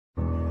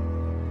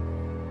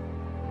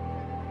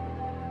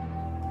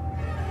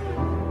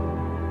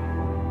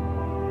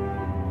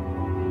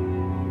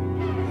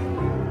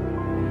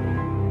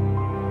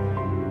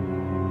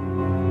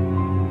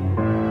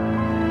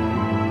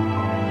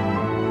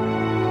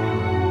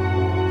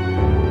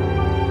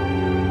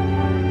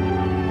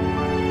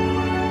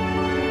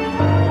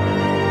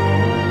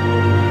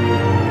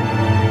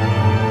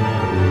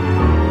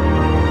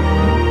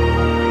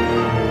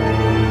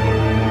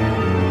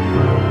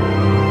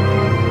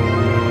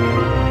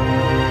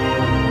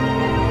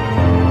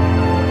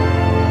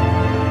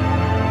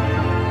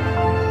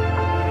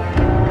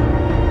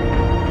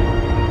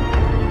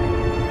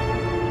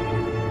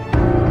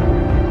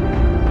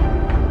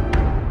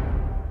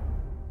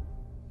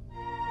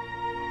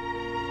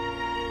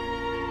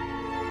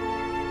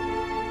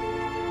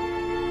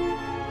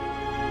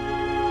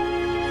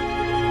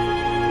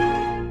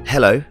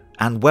Hello,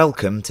 and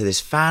welcome to this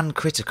fan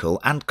critical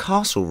and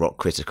Castle Rock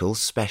critical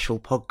special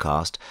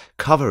podcast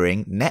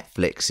covering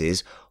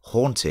Netflix's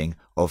Haunting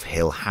of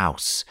Hill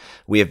House.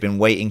 We have been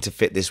waiting to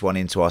fit this one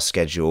into our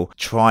schedule,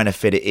 trying to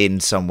fit it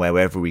in somewhere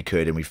wherever we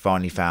could, and we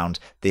finally found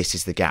this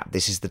is the gap,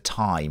 this is the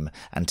time.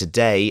 And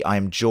today I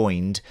am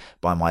joined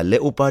by my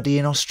little buddy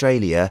in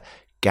Australia,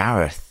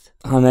 Gareth.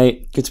 Hi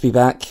mate, good to be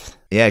back.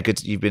 Yeah,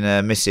 good. You've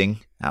been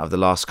missing out of the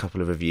last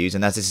couple of reviews,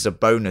 and as this is a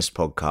bonus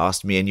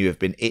podcast, me and you have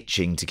been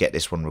itching to get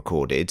this one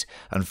recorded.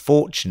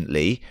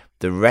 Unfortunately,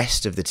 the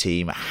rest of the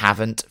team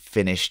haven't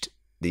finished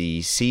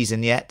the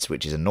season yet,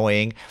 which is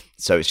annoying,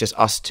 so it's just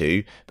us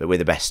two, but we're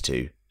the best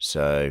two,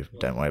 so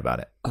don't worry about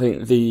it. I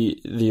think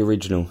the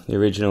original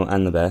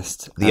and the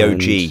best. The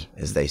OG,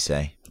 as they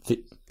say.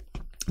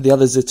 The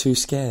others are too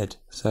scared,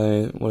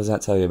 so what does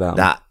that tell you about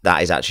them?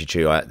 That is actually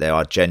true. There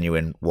are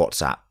genuine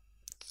WhatsApp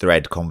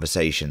thread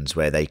conversations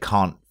where they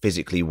can't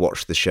physically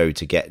watch the show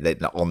to get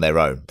on their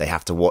own. They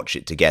have to watch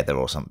it together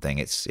or something.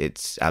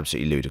 It's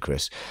absolutely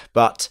ludicrous.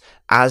 But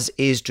as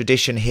is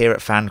tradition here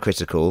at Fan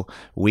Critical,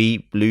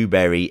 we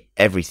blueberry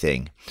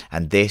everything,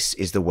 and this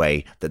is the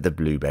way that the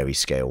blueberry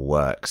scale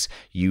works.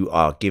 You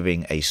are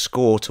giving a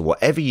score to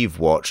whatever you've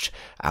watched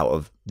out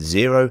of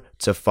 0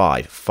 to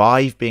 5.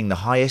 5 being the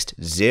highest,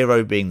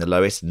 0 being the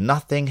lowest.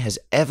 Nothing has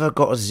ever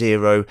got a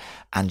 0,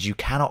 and you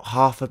cannot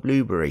half a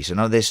blueberry. So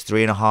none of this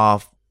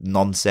 3.5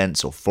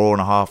 nonsense or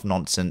 4.5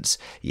 nonsense.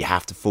 You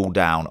have to fall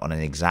down on an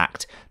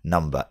exact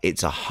number.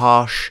 It's a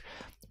harsh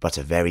but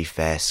a very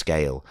fair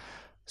scale.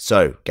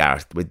 So,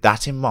 Gareth, with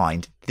that in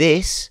mind,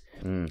 this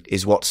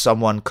is what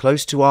someone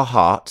close to our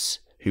hearts,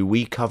 who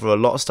we cover a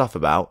lot of stuff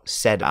about,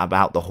 said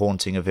about The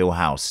Haunting of Hill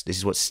House. This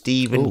is what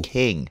Stephen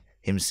King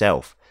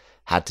himself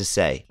had to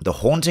say. The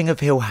Haunting of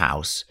Hill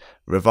House,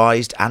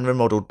 revised and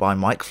remodelled by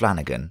Mike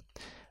Flanagan.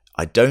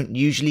 I don't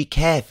usually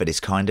care for this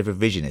kind of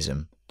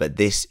revisionism, but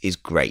this is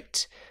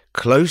great.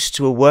 Close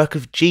to a work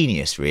of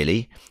genius,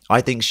 really. I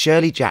think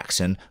Shirley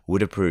Jackson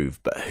would approve,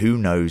 but who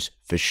knows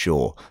for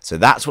sure. So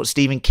that's what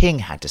Stephen King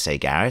had to say,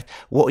 Gareth.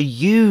 What are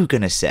you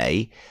going to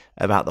say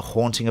about The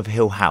Haunting of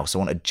Hill House? I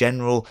want a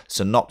general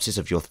synopsis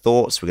of your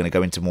thoughts. We're going to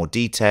go into more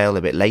detail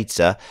a bit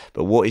later,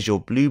 but what is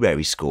your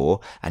blueberry score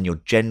and your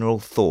general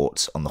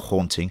thoughts on The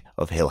Haunting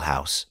of Hill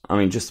House? I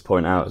mean, just to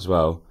point out as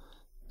well,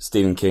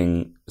 Stephen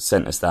King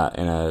sent us that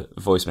in a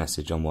voice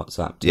message on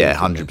WhatsApp. Yeah,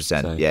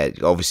 100%. So. Yeah,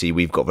 obviously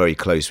we've got very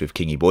close with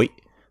Kingy Boy,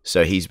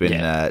 so he's been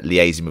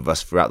liaising with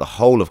us throughout the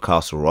whole of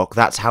Castle Rock.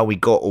 That's how we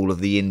got all of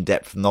the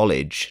in-depth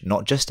knowledge,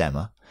 not just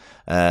Emma,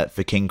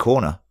 for King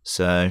Corner.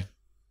 So,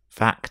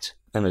 fact.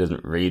 Emma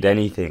doesn't read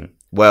anything.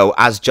 Well,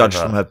 as judged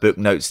from her book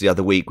notes the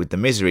other week with the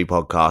Misery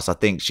podcast, I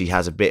think she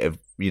has a bit of,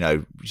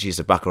 she has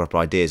to back her up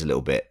ideas a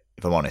little bit,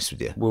 if I'm honest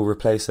with you. We'll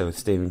replace her with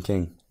Stephen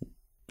King.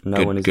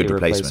 No one is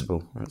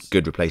irreplaceable.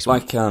 Good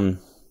replacement. Like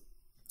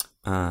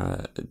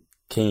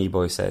Kingy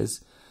Boy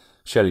says,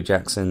 Shirley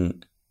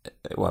Jackson,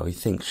 well, he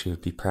thinks she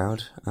would be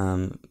proud.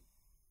 Don't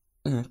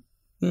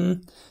know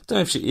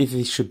if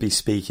he should be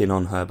speaking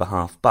on her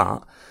behalf,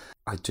 but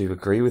I do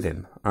agree with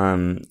him.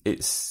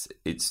 It's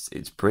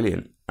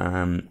brilliant.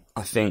 I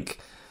think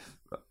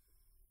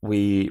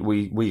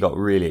we got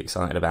really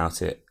excited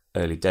about it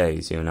early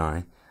days, you and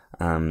I.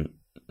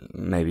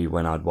 Maybe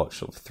when I'd watched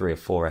sort of 3 or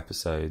 4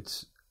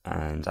 episodes,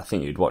 and I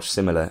think you'd watch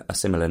a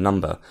similar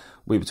number.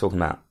 We were talking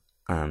about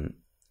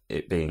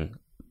it being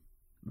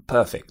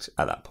perfect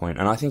at that point,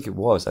 and I think it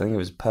was. I think it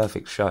was a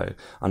perfect show.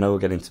 I know we'll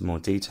get into more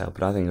detail,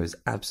 but I think it was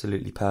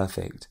absolutely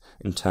perfect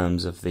in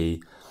terms of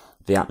the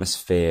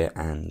atmosphere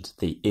and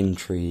the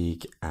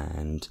intrigue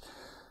and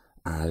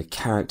the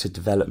character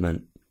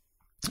development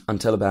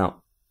until about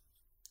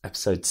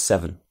episode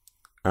 7.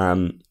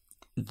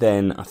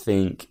 Then I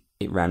think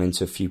it ran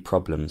into a few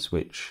problems,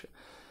 which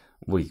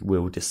we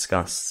will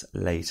discuss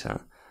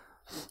later.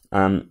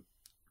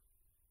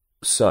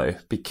 So,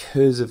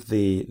 because of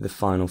the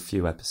final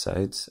few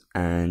episodes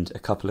and a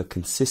couple of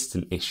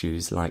consistent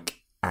issues like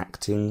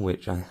acting,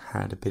 which I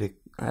had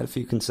a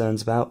few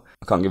concerns about,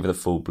 I can't give it the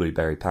full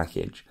blueberry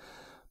package,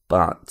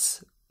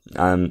 but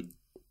it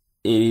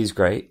is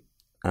great.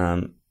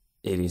 It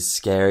is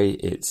scary.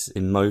 It's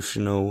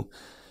emotional.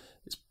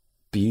 It's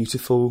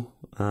beautiful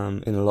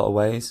in a lot of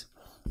ways.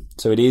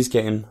 So it is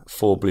getting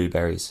 4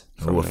 blueberries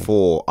from me.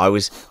 4. I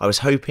was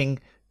hoping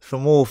for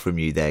more from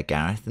you there,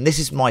 Gareth. And this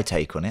is my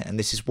take on it, and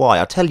this is why.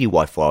 I'll tell you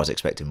why 4 I was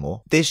expecting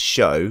more. This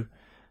show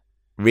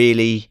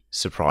really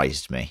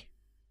surprised me.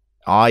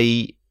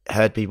 I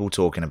heard people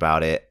talking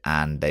about it,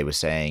 and they were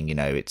saying,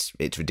 it's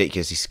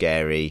ridiculously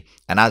scary.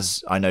 And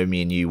as I know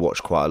me and you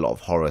watch quite a lot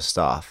of horror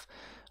stuff,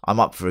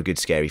 I'm up for a good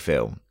scary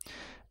film.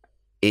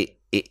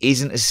 It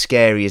isn't as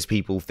scary as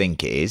people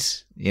think it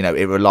is.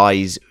 It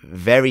relies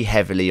very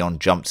heavily on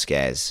jump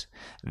scares,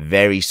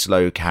 very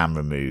slow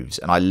camera moves,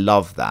 and I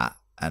love that.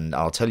 And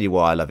I'll tell you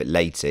why I love it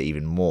later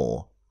even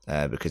more,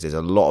 because there's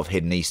a lot of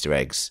hidden Easter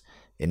eggs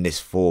in this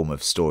form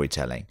of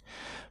storytelling.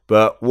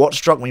 But what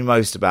struck me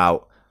most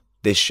about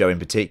this show in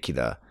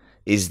particular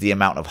is the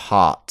amount of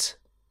heart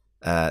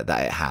that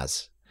it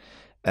has.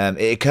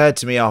 It occurred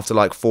to me after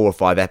like 4 or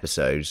 5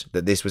 episodes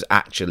that this was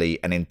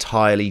actually an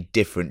entirely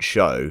different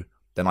show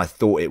than I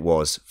thought it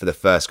was for the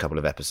first couple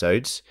of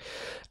episodes.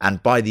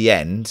 And by the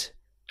end,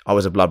 I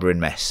was a blubbering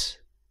mess.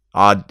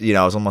 I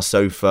was on my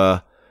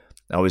sofa.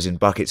 I was in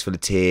buckets full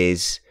of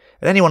tears.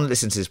 And anyone that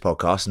listens to this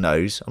podcast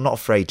knows I'm not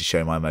afraid to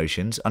show my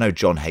emotions. I know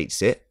John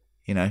hates it,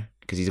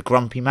 because he's a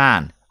grumpy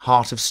man,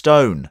 heart of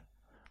stone.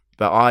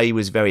 But I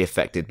was very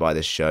affected by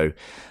this show.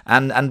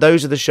 And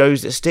those are the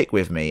shows that stick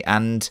with me.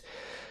 And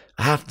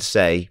I have to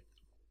say,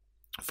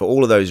 for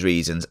all of those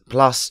reasons,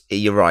 plus,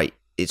 you're right,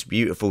 it's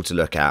beautiful to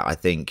look at. I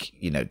think,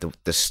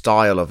 the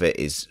style of it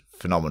is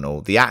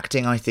phenomenal. The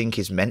acting, I think,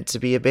 is meant to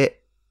be a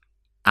bit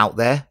out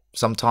there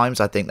sometimes.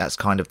 I think that's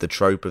kind of the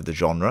trope of the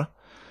genre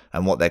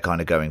and what they're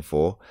kind of going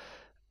for.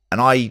 And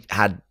I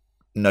had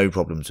no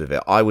problems with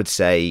it. I would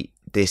say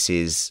this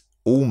is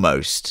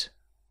almost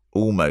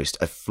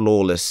a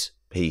flawless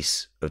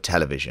piece of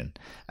television.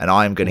 And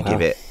I'm going to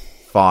give it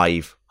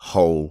 5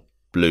 whole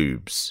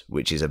bloobs,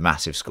 which is a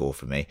massive score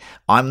for me.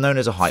 I'm known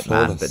as a hype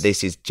man, but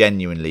this is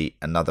genuinely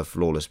another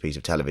flawless piece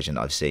of television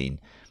that I've seen.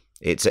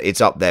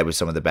 It's up there with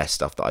some of the best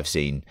stuff that I've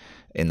seen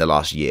in the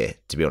last year,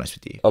 to be honest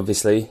with you.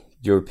 Obviously,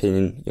 your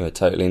opinion, you're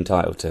totally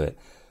entitled to it.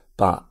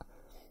 But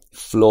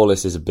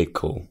flawless is a big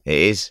call. It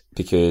is.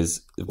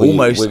 Because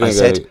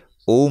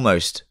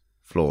almost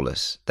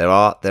flawless. There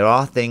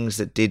are things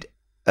that did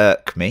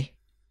irk me,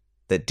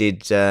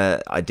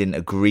 that I didn't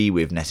agree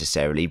with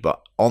necessarily,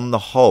 but on the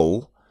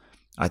whole,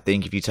 I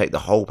think if you take the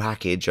whole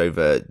package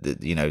over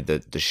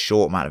the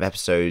short amount of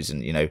episodes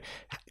and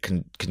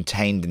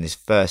contained in this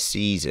first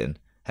season,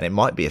 and it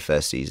might be a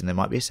first season, there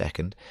might be a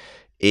second,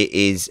 it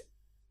is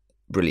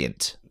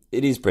brilliant.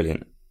 It is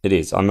brilliant. It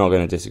is. I'm not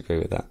going to disagree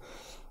with that.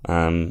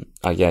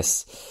 I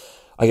guess.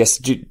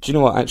 Do you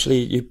know what? Actually,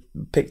 you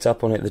picked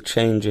up on it, the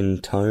change in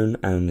tone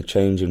and the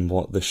change in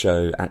what the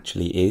show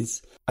actually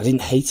is. I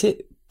didn't hate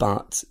it,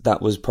 but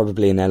that was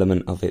probably an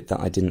element of it that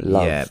I didn't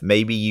love. Yeah,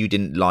 maybe you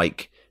didn't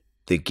like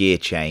the gear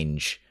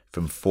change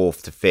from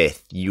 4th to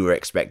 5th. You were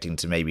expecting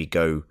to maybe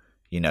go,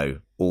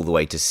 all the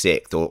way to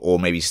 6th, or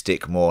maybe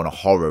stick more on a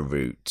horror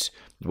route,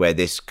 where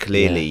this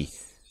clearly,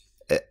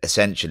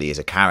 essentially, is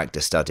a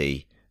character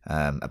study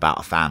about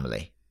a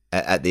family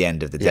at the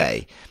end of the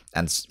day.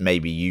 And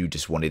maybe you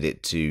just wanted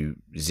it to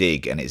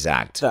zig, and it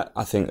zagged.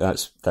 I think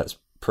that's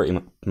pretty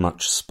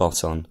much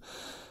spot on.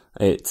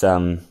 It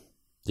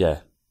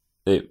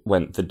it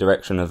went the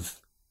direction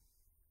of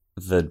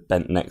the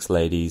bent neck's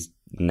lady's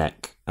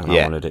neck, and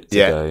I wanted it to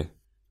go.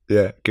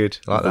 Yeah, good.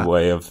 Like the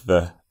way of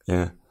the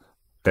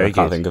Very I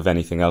can't think of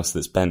anything else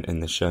that's bent in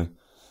this show.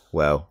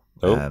 Well,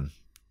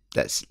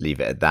 let's leave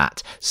it at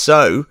that.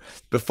 So,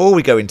 before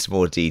we go into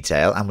more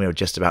detail, and we were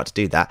just about to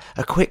do that,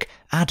 a quick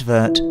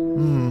advert.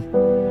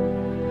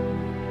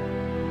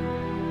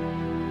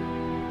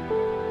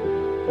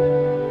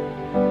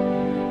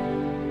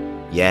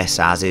 Yes,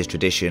 as is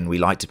tradition, we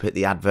like to put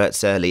the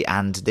adverts early,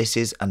 and this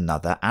is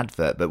another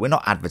advert. But we're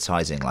not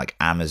advertising like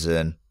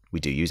Amazon. We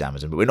do use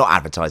Amazon, but we're not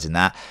advertising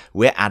that.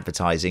 We're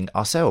advertising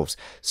ourselves.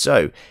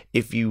 So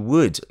if you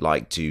would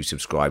like to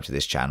subscribe to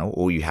this channel,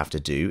 all you have to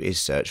do is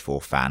search for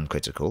Fan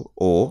Critical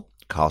or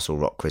Castle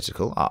Rock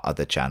Critical, our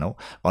other channel,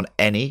 on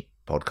any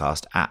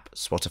podcast app,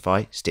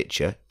 Spotify,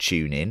 Stitcher,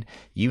 TuneIn,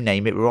 you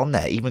name it, we're on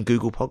there, even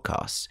Google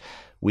Podcasts.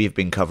 We have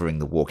been covering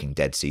The Walking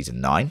Dead Season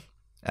 9.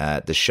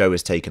 The show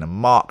has taken a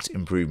marked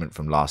improvement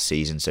from last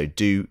season, so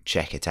do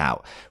check it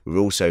out. We're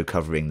also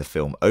covering the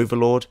film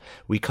Overlord.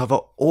 We cover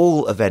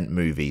all event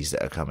movies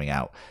that are coming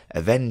out.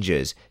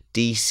 Avengers,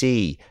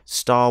 DC,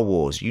 Star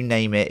Wars, you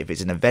name it. If it's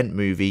an event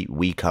movie,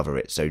 we cover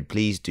it. So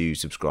please do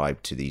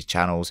subscribe to these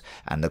channels,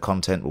 and the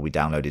content will be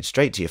downloaded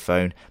straight to your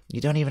phone.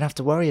 You don't even have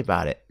to worry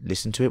about it.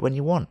 Listen to it when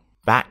you want.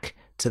 Back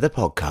to the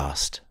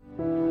podcast.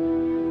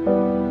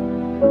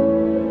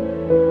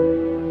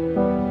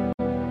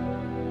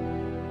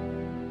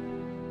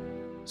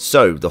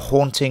 So, The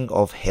Haunting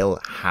of Hill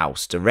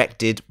House,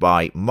 directed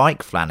by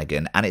Mike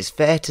Flanagan, and it's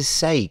fair to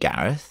say,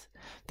 Gareth,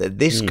 that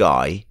this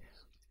guy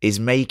is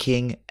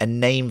making a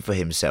name for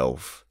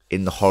himself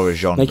in the horror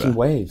genre. Making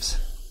waves,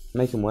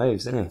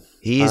 isn't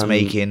he? He is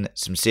making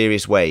some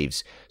serious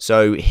waves.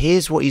 So,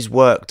 here's what he's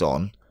worked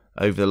on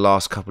over the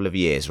last couple of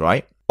years,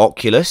 right?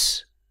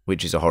 Oculus,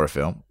 which is a horror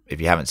film. If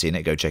you haven't seen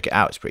it, go check it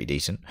out. It's pretty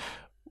decent.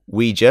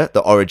 Ouija,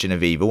 The Origin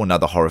of Evil,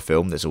 another horror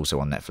film that's also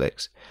on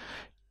Netflix.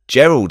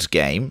 Gerald's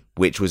Game,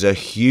 which was a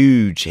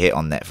huge hit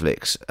on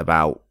Netflix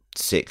about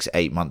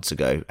 6-8 months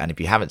ago. And if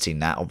you haven't seen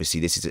that, obviously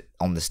this is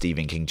on the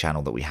Stephen King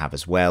channel that we have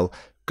as well.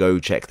 Go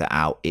check that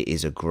out. It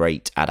is a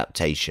great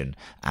adaptation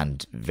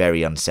and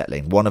very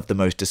unsettling. One of the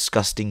most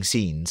disgusting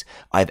scenes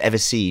I've ever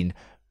seen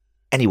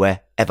anywhere,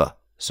 ever.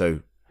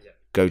 So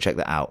go check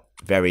that out.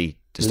 Very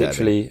disturbing.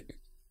 Literally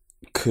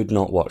could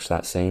not watch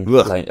that scene.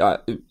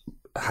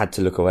 I had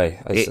to look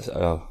away.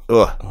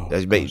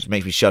 It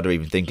makes me shudder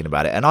even thinking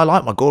about it. And I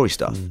like my gory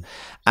stuff.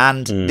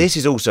 And this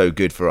is also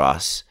good for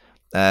us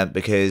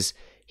because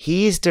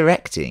he is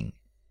directing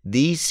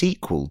the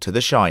sequel to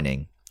The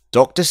Shining,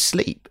 Dr.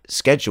 Sleep,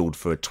 scheduled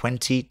for a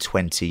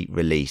 2020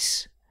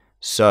 release.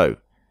 So,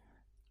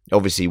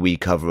 obviously we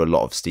cover a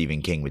lot of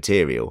Stephen King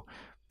material.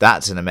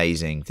 That's an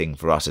amazing thing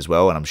for us as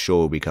well, and I'm sure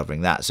we'll be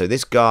covering that. So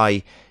this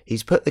guy,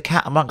 he's put the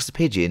cat amongst the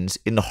pigeons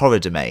in the horror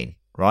domain,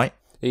 right?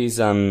 He's,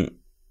 I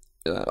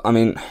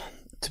mean,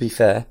 to be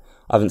fair,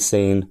 I haven't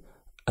seen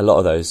a lot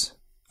of those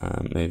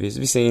movies.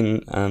 Have you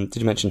seen, did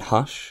you mention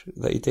Hush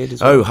that he did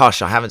as well? Oh,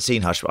 Hush. I haven't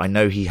seen Hush, but I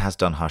know he has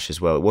done Hush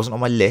as well. It wasn't on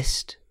my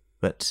list,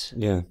 but...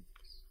 Yeah.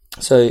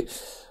 So,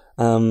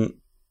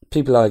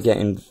 people are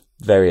getting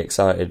very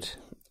excited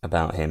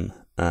about him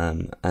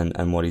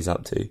and what he's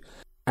up to.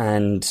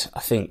 And I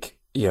think,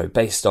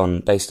 based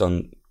on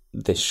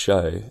this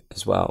show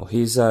as well,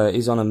 he's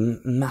on a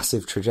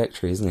massive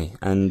trajectory, isn't he?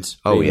 And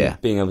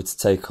being able to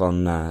take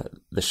on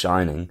The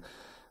Shining,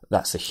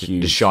 that's a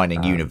huge... The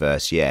Shining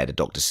universe, the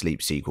Dr.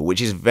 Sleep sequel,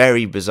 which is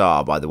very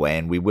bizarre, by the way,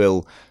 and we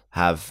will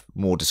have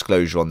more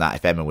disclosure on that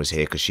if Emma was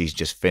here, because she's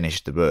just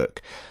finished the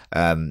book.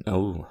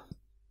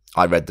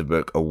 I read the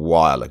book a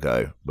while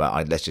ago,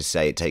 but let's just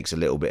say it takes a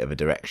little bit of a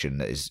direction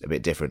that is a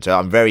bit different. So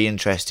I'm very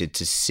interested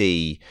to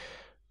see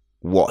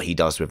what he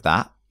does with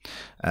that.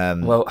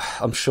 Well,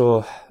 I'm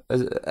sure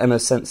Emma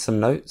sent some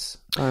notes,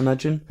 I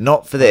imagine.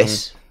 Not for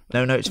this.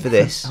 No notes for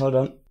this. Hold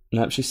on.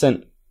 No, she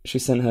sent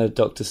her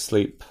Dr.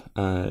 Sleep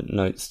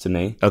notes to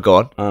me. Oh,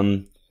 go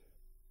on.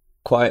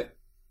 Quite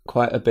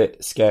a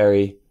bit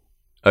scary.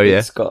 Oh, yeah?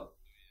 It's got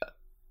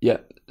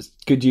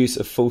good use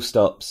of full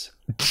stops,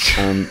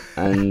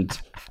 and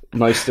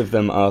most of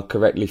them are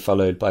correctly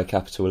followed by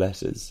capital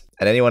letters.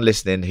 And anyone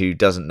listening who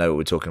doesn't know what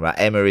we're talking about,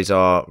 Emma is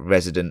our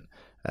resident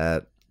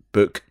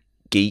book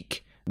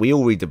geek. We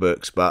all read the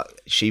books, but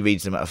she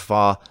reads them at a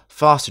far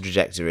faster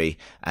trajectory,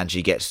 and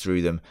she gets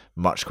through them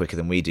much quicker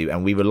than we do.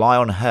 And we rely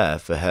on her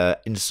for her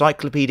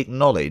encyclopedic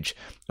knowledge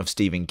of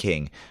Stephen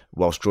King,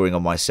 whilst drawing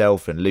on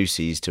myself and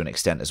Lucy's to an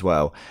extent as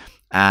well.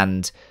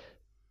 And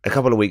a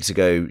couple of weeks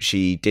ago,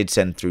 she did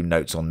send through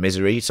notes on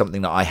Misery,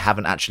 something that I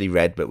haven't actually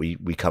read, but we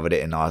covered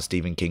it in our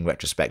Stephen King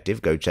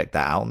retrospective. Go check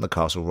that out on the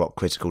Castle Rock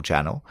Critical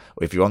channel.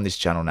 Or if you're on this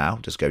channel now,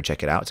 just go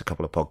check it out. It's a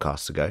couple of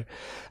podcasts ago.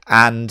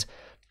 And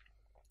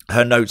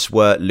her notes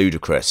were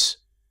ludicrous.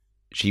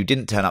 She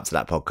didn't turn up to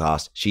that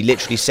podcast. She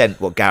literally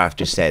sent what Gareth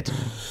just said,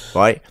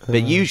 right?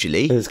 But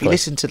usually, if you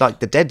listen to like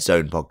the Dead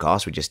Zone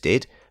podcast we just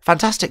did,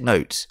 fantastic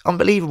notes,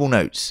 unbelievable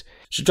notes.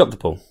 She dropped the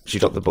ball. She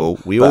dropped the ball.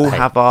 We all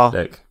have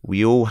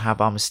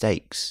our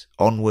mistakes,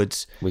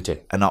 onwards we do.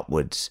 And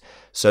upwards.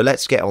 So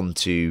let's get on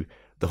to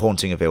The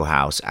Haunting of Hill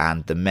House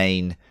and the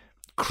main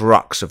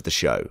crux of the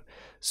show.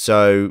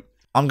 So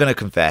I'm going to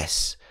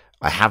confess,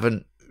 I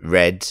haven't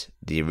read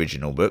the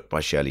original book by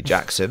Shirley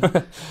Jackson. I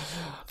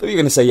thought you were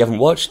going to say you haven't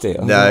watched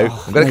it. No,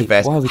 I'm going to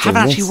confess, I haven't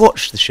actually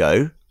watched the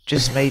show,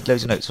 just made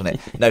loads of notes on it.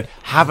 No,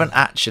 haven't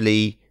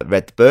actually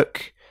read the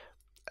book,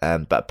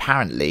 but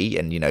apparently,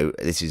 and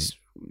this is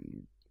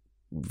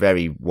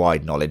very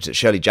wide knowledge, that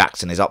Shirley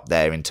Jackson is up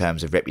there in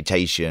terms of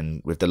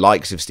reputation with the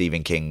likes of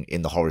Stephen King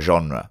in the horror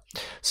genre.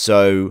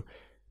 So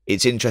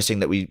it's interesting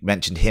that we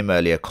mentioned him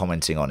earlier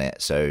commenting on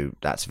it, so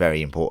that's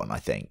very important, I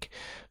think.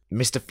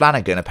 Mr.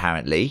 Flanagan,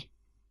 apparently,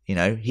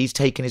 he's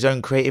taken his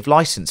own creative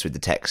license with the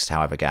text,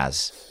 however,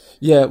 Gaz.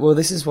 Yeah, well,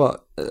 this is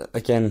what,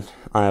 again,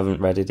 I haven't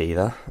read it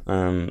either.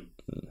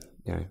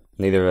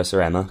 Neither of us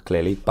are Emma,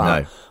 clearly,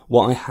 but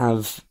what I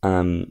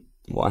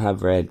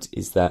have read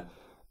is that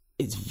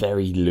it's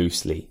very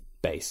loosely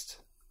based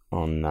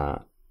on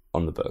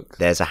the book.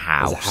 There's a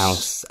house. There's a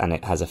house, and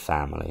it has a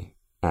family,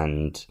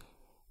 and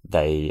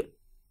they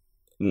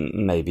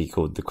may be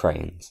called the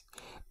Cranes.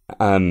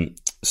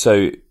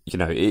 So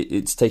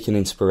it's taken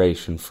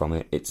inspiration from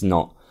it. It's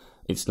not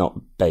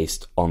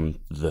based on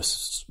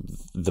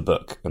the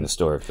book and the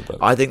story of the book.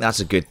 I think that's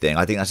a good thing.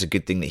 I think that's a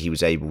good thing that he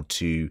was able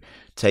to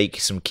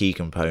take some key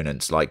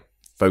components, like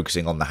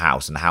focusing on the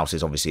house, and the house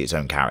is obviously its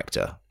own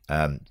character.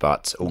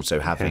 But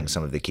also having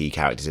some of the key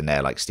characters in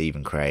there, like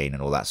Stephen Crane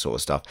and all that sort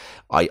of stuff.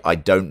 I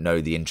don't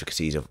know the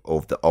intricacies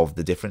of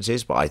the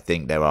differences, but I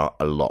think there are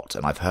a lot.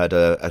 And I've heard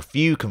a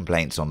few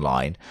complaints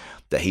online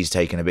that he's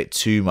taken a bit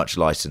too much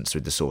license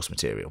with the source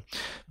material.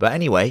 But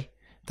anyway,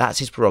 that's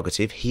his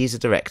prerogative. He's a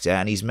director,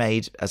 and he's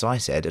made, as I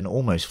said, an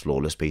almost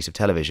flawless piece of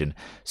television.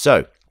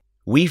 So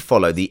we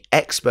follow the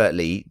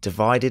expertly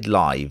divided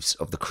lives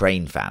of the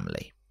Crane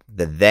family,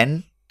 the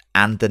then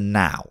and the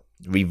now,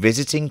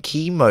 revisiting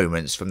key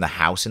moments from the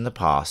house in the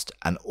past,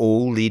 and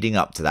all leading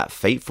up to that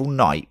fateful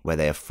night where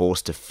they are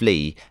forced to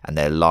flee and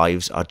their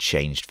lives are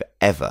changed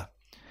forever.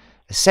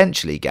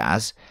 Essentially,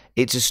 Gaz,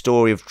 it's a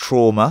story of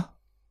trauma,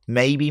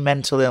 maybe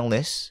mental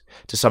illness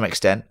to some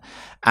extent,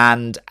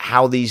 and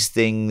how these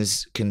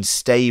things can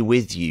stay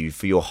with you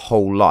for your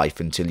whole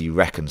life until you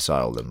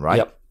reconcile them,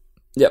 right?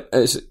 Yep.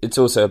 It's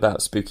also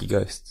about spooky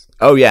ghosts.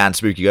 Oh yeah, and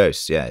spooky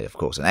ghosts, yeah, of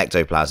course, and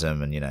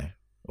ectoplasm, and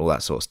all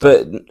that sort of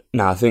stuff. But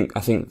no, I think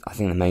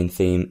the main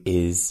theme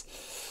is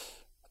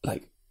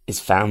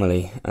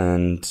family,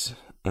 and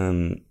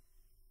the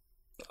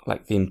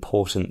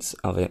importance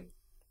of it,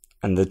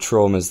 and the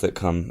traumas that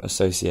come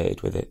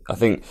associated with it. I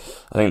think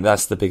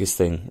that's the biggest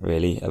thing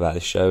really about the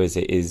show, is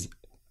it is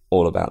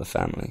all about the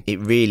family.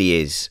 It really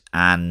is,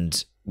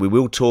 and we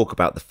will talk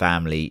about the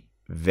family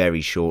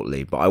very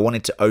shortly. But I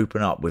wanted to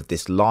open up with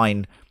this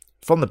line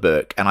from the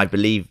book, and I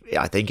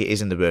think it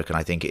is in the book, and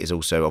I think it is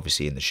also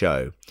obviously in the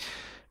show,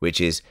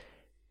 which is,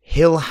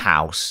 Hill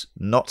House,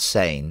 not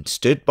sane,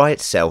 stood by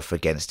itself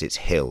against its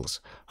hills,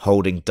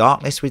 holding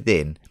darkness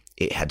within.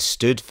 It had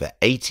stood for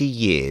 80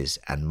 years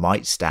and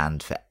might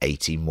stand for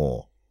 80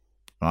 more.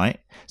 Right?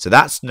 So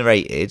that's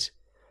narrated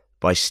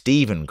by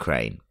Stephen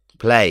Crane,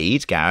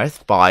 played,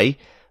 Gareth, by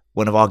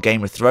one of our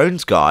Game of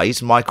Thrones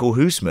guys, Michael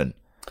Huisman.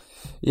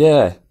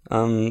 Yeah,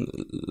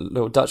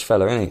 little Dutch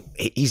fella, isn't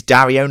he? He's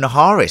Dario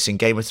Naharis in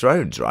Game of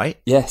Thrones, right?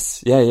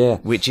 Yes, yeah.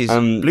 Which is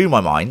blew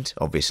my mind,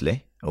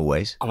 obviously,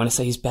 always. I want to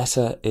say he's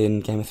better in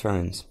Game of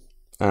Thrones.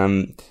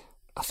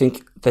 I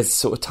think there's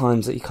sort of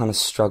times that he kind of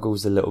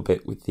struggles a little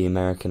bit with the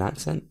American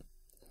accent.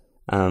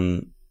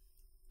 And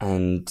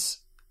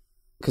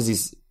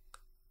because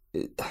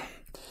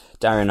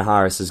Dario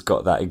Naharis has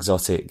got that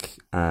exotic,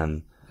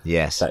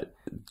 yes, that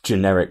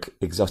generic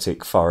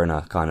exotic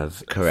foreigner kind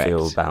of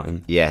feel about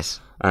him. Yes.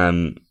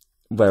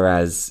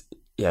 Whereas,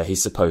 yeah,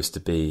 he's supposed to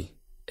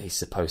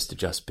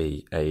just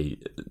be a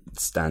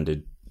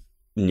standard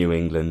New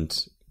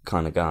England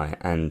kind of guy,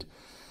 and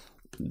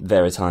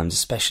there are times,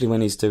 especially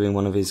when he's doing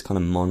one of his kind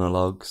of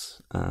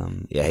monologues.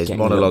 His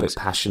monologues, a little bit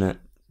passionate.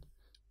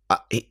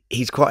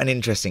 He's quite an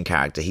interesting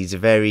character. He's a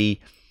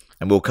very,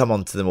 and we'll come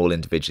on to them all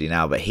individually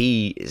now, but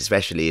he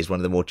especially is one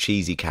of the more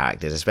cheesy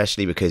characters,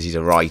 especially because he's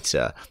a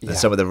writer, and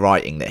some of the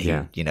writing that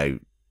he,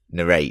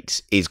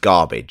 narrates is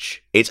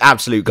garbage. It's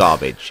absolute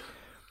garbage.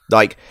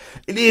 Like,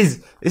 it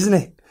is, isn't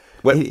it?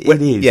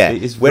 It is. Yeah.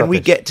 It is when rubbish.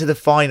 we get to the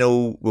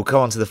final, we'll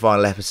come on to the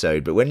final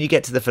episode, but when you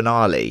get to the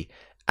finale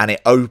and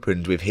it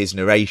opened with his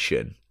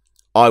narration,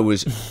 I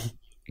was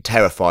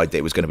terrified that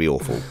it was going to be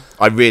awful.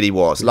 I really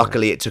was.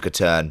 Luckily, it took a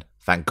turn.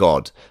 Thank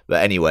God.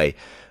 But anyway,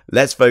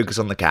 let's focus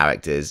on the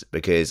characters,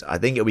 because I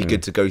think it'll be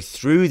good to go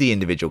through the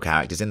individual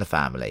characters in the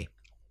family,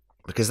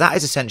 because that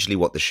is essentially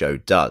what the show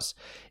does.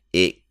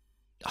 It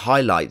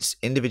highlights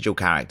individual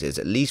characters,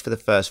 at least for the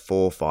first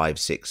 4, 5,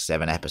 6,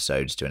 7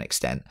 episodes to an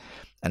extent,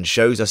 and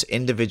shows us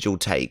individual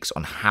takes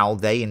on how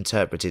they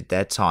interpreted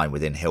their time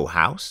within Hill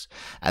House,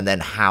 and then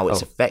how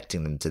it's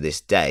affecting them to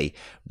this day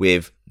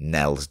with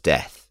Nell's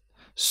death.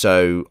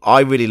 So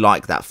I really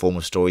like that form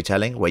of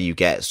storytelling, where you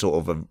get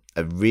sort of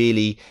a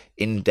really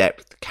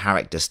in-depth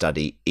character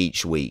study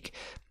each week.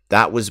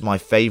 That was my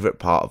favourite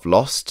part of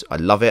Lost. I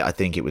love it. I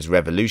think it was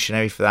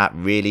revolutionary for that,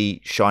 really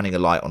shining a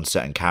light on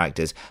certain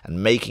characters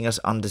and making us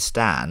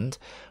understand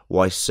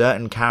why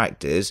certain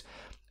characters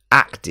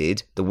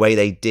acted the way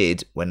they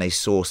did when they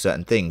saw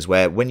certain things,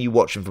 where when you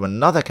watch them from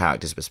another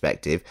character's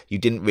perspective, you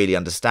didn't really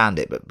understand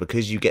it. But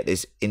because you get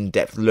this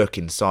in-depth look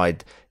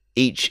inside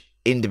each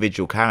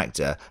individual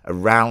character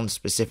around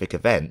specific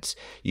events,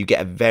 you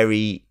get a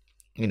very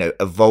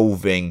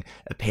evolving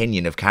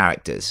opinion of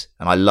characters,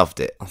 and I loved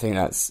it. I think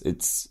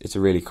it's a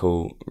really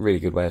cool, really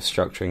good way of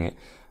structuring it.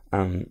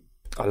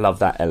 I love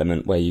that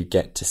element where you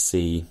get to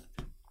see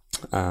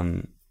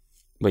the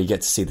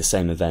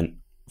same event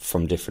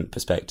from different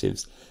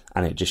perspectives,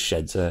 and it just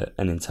sheds an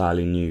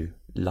entirely new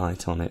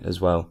light on it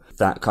as well.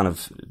 That kind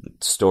of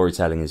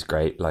storytelling is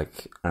great,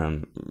 like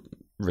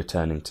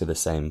returning to the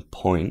same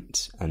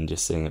point and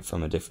just seeing it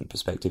from a different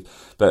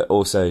perspective, but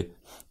also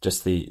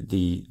just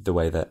the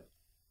way that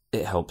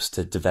it helps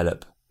to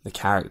develop the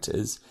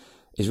characters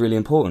is really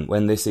important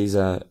when this is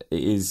a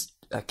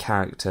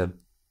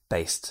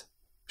character-based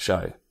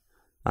show.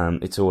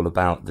 It's all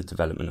about the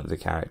development of the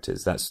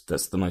characters. That's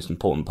the most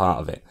important part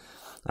of it,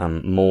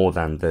 more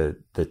than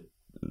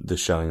the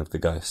showing of the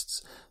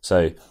ghosts.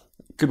 So,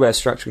 good way of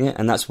structuring it,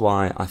 and that's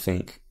why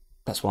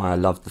I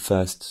loved the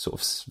first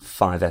sort of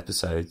 5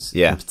 episodes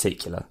in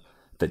particular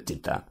that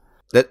did that.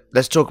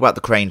 Let's talk about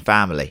the Crane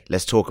family.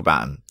 Let's talk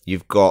about them.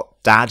 You've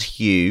got Dad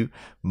Hugh,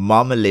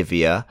 Mum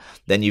Olivia,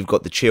 then you've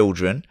got the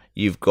children.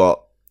 You've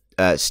got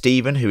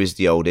Stephen, who is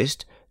the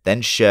oldest,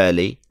 then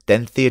Shirley,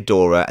 then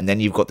Theodora, and then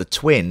you've got the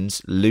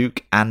twins,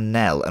 Luke and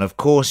Nell. And of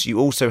course, you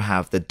also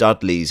have the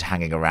Dudleys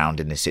hanging around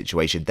in this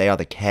situation. They are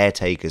the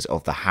caretakers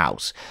of the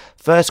house.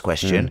 First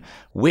question,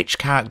 which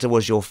character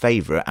was your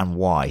favourite and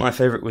why? My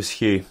favourite was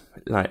Hugh,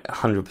 like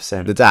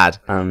 100%. The dad.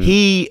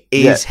 He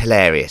is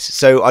hilarious.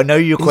 So I know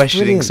you're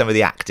questioning some of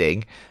the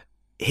acting.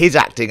 His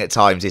acting at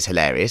times is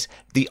hilarious.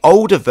 The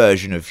older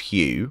version of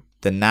Hugh,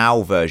 the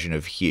now version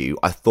of Hugh,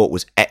 I thought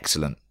was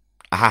excellent,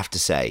 I have to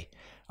say.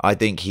 I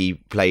think he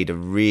played a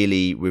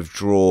really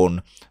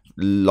withdrawn,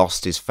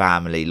 lost his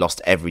family,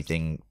 lost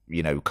everything,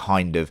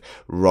 kind of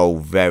role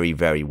very,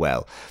 very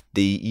well.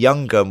 The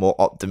younger, more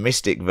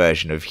optimistic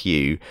version of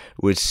Hugh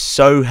was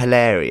so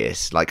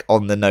hilarious, like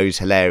on the nose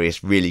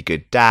hilarious, really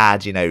good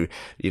dad,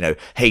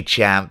 hey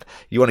champ,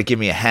 you want to give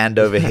me a hand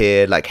over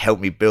here, like help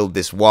me build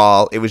this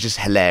wall. It was just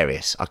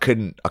hilarious. I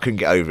couldn't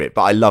get over it,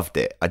 but I loved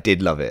it. I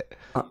did love it.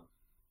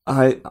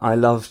 I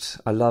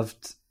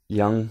loved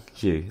young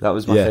Hugh. That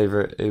was my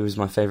favorite. It was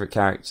my favorite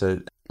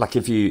character. Like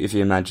if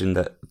you imagine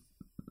that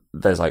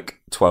there's like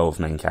 12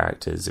 main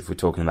characters, if we're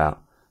talking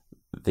about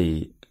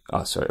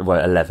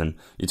 11.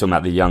 You're talking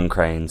about the young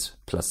Cranes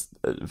plus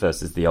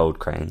versus the old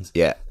Cranes.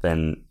 Yeah.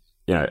 Then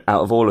out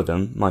of all of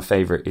them, my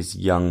favourite is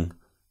young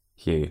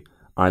Hugh.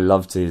 I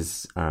loved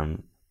his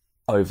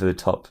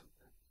over-the-top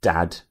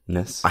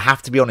dadness. I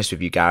have to be honest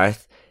with you,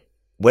 Gareth.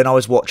 When I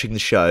was watching the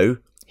show,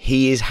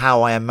 he is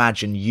how I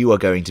imagine you are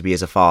going to be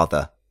as a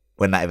father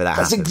whenever that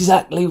happens. That's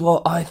exactly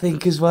what I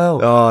think as well.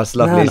 Oh, it's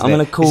lovely, Man, isn't I'm it?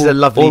 going to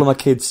call all of my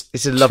kids.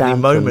 It's a lovely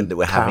moment that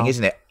we're having,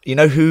 isn't it? You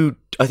know who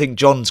I think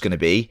John's going to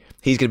be?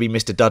 He's going to be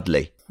Mr.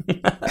 Dudley.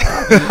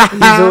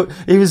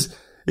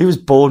 He was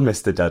born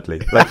Mr.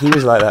 Dudley. Like, he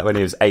was like that when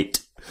he was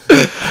 8.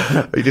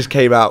 He just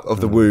came out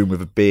of the womb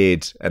with a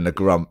beard and a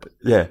grump.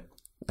 Yeah,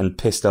 and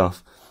pissed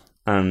off.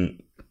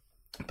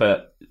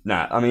 But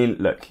no, I mean,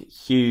 look,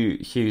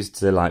 Hugh's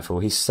delightful.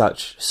 He's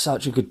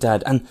such a good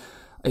dad, and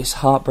it's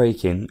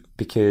heartbreaking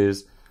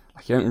because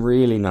you don't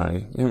really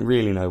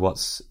know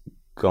what's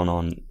gone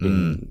on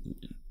in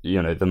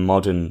the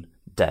modern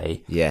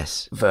day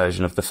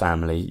version of the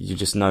family. You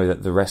just know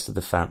that the rest of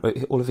the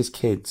family, all of his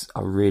kids,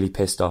 are really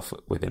pissed off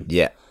with him.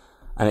 Yeah.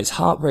 And it's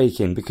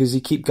heartbreaking because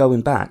you keep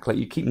going back, like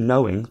you keep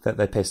knowing that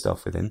they're pissed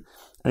off with him,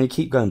 and you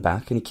keep going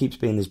back, and he keeps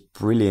being this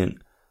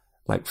brilliant,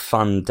 like,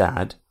 fun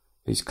dad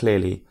who's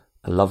clearly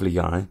a lovely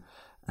guy,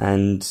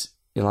 and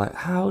you're like,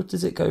 how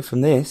does it go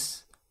from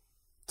this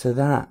to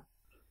that?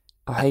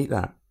 I hate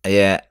that.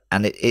 Yeah,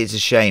 and it's a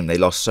shame they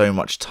lost so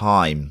much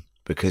time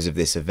because of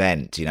this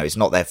event. It's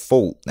not their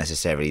fault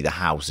necessarily. The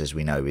house, as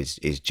we know,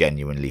 is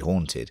genuinely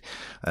haunted.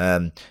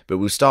 But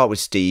we'll start with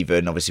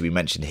Stephen. Obviously, we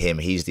mentioned him.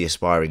 He's the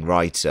aspiring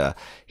writer.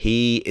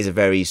 He is a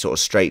very sort of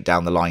straight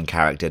down the line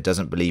character,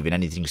 doesn't believe in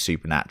anything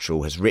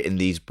supernatural, has written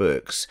these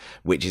books,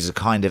 which is a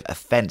kind of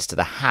offence to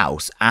the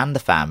house and the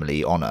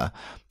family honour,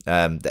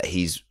 that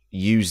he's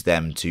used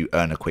them to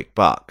earn a quick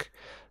buck.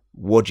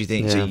 What do you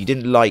think? Yeah. So you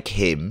didn't like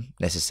him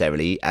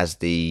necessarily as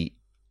the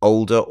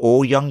older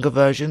or younger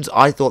versions?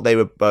 I thought they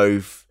were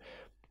both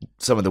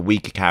some of the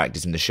weaker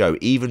characters in the show,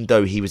 even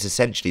though he was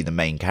essentially the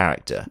main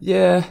character.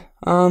 Yeah,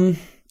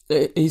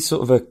 he's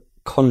sort of a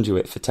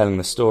conduit for telling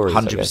the story.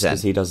 100%,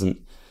 because he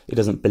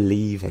doesn't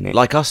believe in it.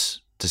 Like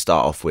us to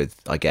start off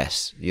with, I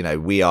guess.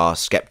 We are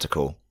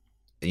skeptical.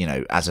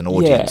 As an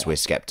audience, we're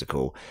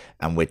skeptical,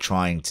 and we're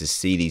trying to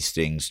see these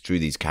things through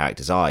these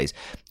characters' eyes.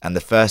 And the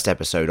first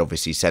episode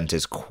obviously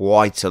centers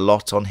quite a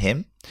lot on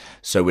him,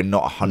 so we're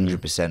not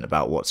 100%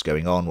 about what's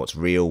going on, what's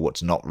real,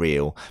 what's not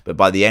real. But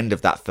by the end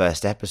of that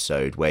first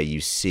episode, where you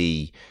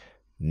see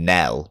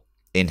Nell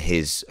in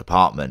his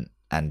apartment,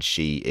 and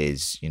she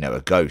is,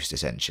 a ghost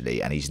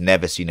essentially, and he's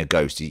never seen a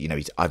ghost.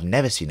 I've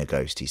never seen a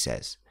ghost, he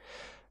says.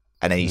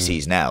 And then he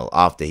sees Nell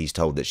after he's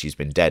told that she's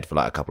been dead for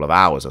like a couple of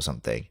hours or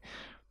something.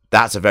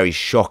 That's a very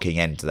shocking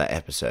end to that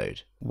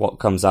episode. What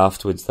comes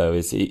afterwards, though,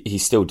 is he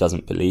still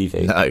doesn't believe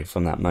it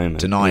from that moment.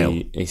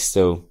 Denial.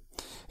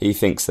 He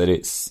thinks that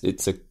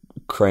it's a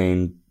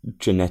Crane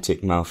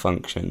genetic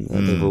malfunction,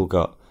 that they've all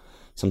got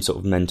some sort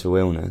of mental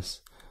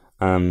illness,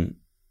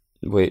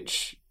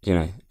 which,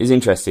 is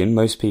interesting.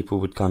 Most people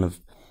would kind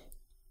of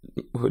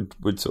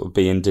would sort of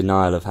be in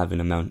denial of having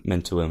a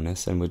mental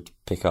illness and would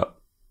pick up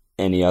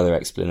any other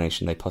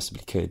explanation they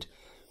possibly could.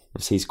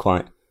 Whereas he's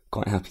quite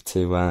happy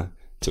to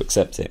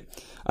accept it.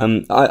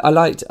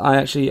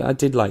 I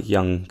did like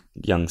young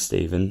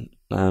Stephen.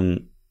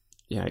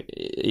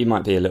 He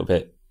might be a little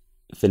bit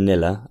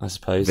vanilla, I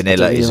suppose.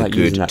 Vanilla is a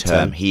good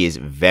term. He is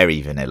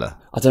very vanilla.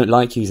 I don't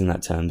like using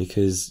that term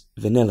because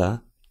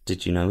vanilla,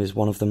 did you know, is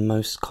one of the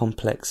most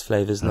complex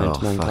flavours known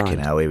to mankind. Fucking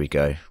hell, here we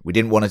go. We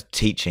didn't want a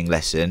teaching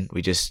lesson.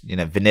 We just,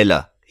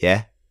 vanilla,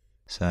 yeah?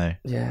 So.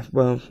 Yeah,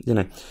 well,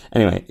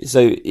 Anyway,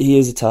 so he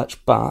is a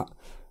touch, but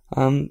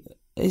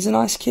he's a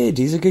nice kid.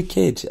 He's a good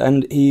kid.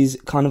 And he's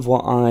kind of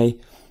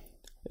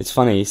it's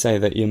funny you say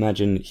that you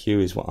imagine Hugh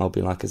is what I'll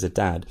be like as a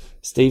dad.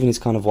 Stephen is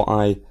kind of what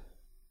I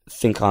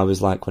think I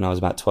was like when I was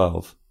about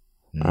 12.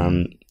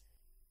 A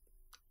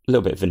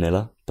little bit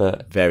vanilla,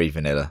 but... Very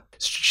vanilla.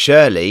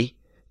 Shirley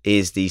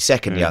is the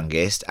second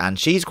youngest, and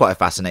she's quite a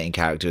fascinating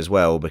character as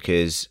well,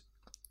 because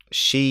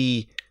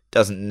she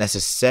doesn't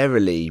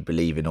necessarily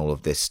believe in all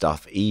of this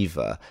stuff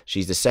either.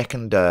 She's the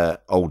second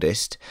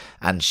oldest,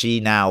 and she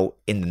now,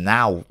 in the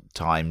now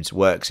times,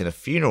 works in a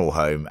funeral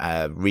home,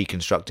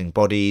 reconstructing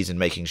bodies and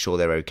making sure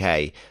they're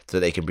okay so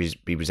that they can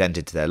be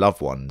presented to their loved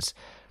ones,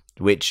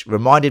 which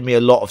reminded me a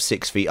lot of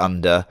 6 Feet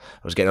Under.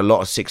 I was getting a lot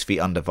of 6 Feet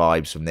Under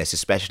vibes from this,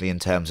 especially in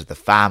terms of the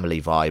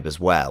family vibe as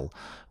well,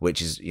 which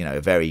is,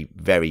 a very,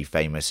 very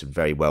famous and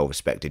very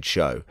well-respected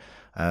show.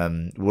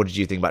 What did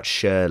you think about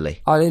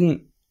Shirley? I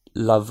didn't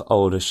love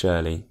older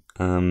Shirley.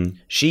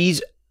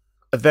 She's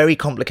a very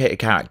complicated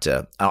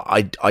character.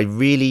 I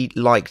really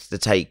liked the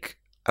take,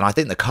 and I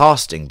think the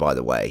casting, by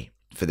the way,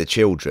 for the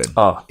children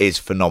is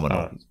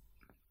phenomenal.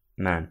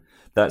 Man,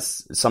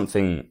 that's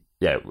something.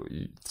 Yeah,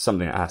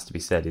 something that has to be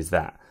said is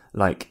that,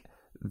 like,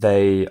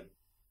 whether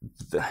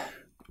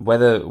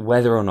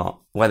or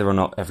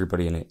not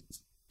everybody in it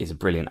is a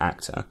brilliant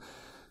actor,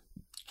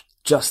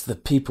 just the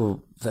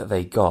people that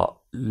they got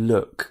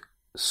look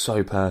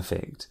so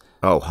perfect.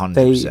 Oh,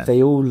 100%.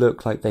 They all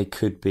look like they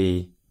could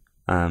be,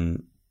 like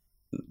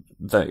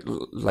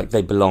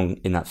they belong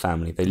in that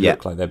family. They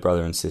look like their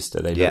brother and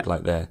sister. They look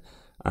like they're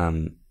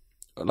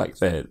like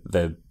they're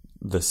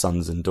the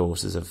sons and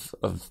daughters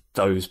of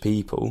those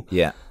people.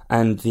 Yeah.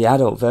 And the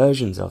adult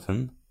versions of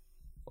them,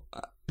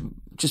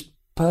 just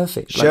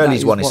perfect.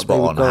 Shirley's one is what they spot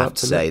would on, grow I up have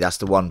to say. That's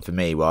the one for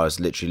me where I was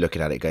literally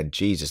looking at it going,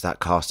 Jesus, that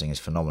casting is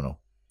phenomenal.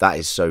 That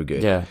is so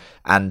good. Yeah.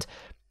 And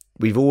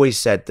we've always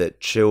said that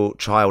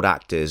child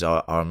actors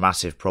are a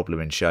massive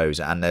problem in shows,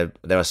 and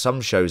there are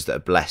some shows that are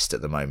blessed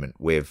at the moment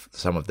with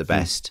some of the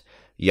best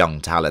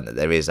young talent that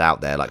there is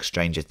out there, like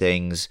Stranger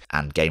Things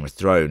and Game of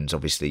Thrones.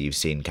 Obviously, you've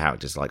seen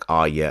characters like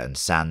Arya and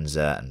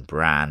Sansa and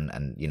Bran,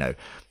 and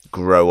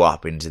grow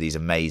up into these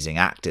amazing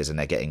actors, and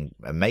they're getting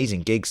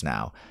amazing gigs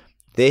now.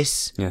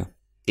 This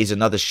is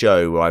another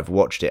show where I've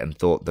watched it and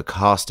thought the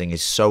casting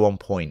is so on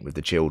point with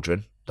the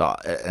children.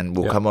 And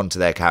we'll come on to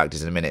their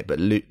characters in a minute, but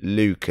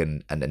Luke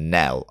and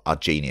Nell are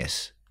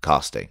genius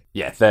casting.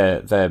 Yeah,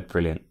 they're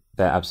brilliant.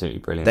 They're absolutely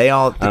brilliant. They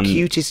are the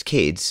cutest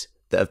kids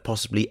that have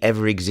possibly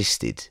ever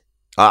existed.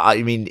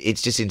 I mean,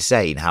 it's just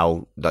insane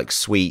how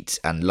sweet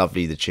and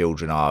lovely the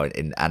children are,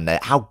 and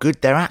how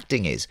good their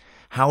acting is.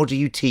 How do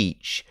you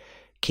teach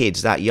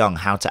kids that young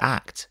how to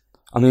act?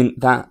 I mean,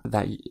 that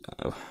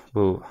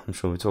well, I'm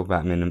sure we'll talk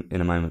about him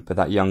in a moment, but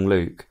that young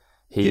Luke,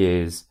 he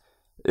is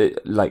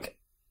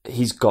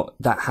he's got,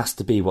 that has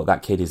to be what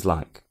that kid is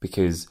like,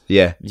 because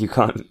you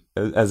can't,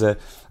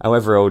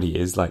 however old he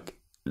is,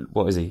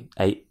 what is he,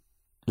 8?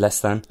 Less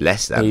than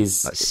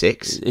he's like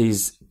 6.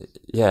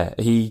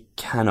 He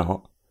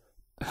can't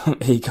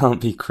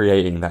be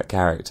creating that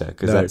character,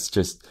 because that's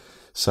just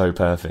so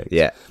perfect.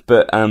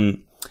 But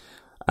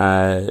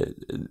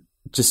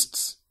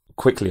just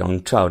quickly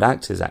on child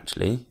actors,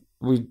 actually,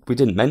 we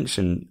didn't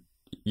mention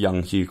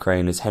young Hugh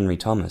Crane as Henry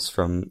Thomas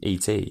from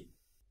E.T.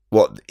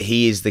 What,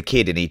 he is the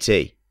kid in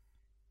E.T.?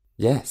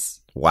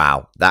 Yes.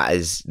 Wow, I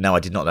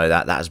did not know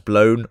that. That has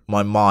blown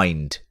my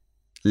mind.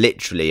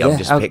 Literally, I'm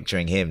just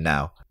picturing him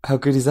now. How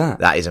good is that?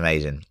 That is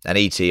amazing. And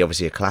E.T.,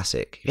 obviously a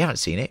classic. If you haven't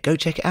seen it, go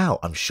check it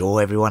out. I'm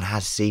sure everyone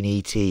has seen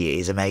E.T. It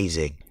is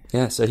amazing.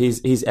 Yeah, so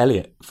he's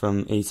Elliot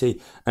from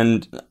E.T.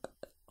 And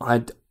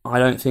I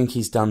don't think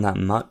he's done that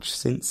much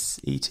since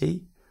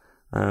E.T.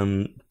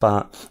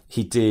 But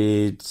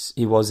he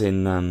was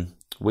in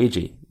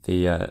Ouija,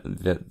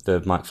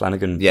 the Mike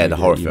Flanagan movie the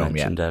horror you film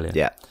mentioned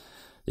earlier.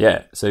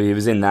 Yeah, so he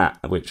was in that,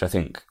 which I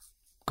think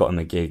got him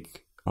a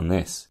gig on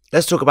this.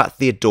 Let's talk about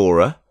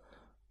Theodora.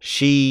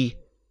 She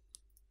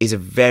is a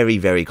very,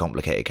 very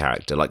complicated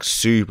character,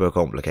 super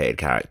complicated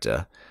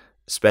character,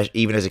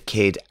 especially even as a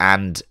kid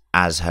and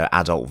as her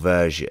adult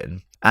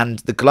version. And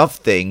the glove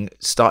thing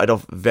started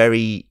off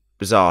very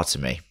bizarre to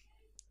me,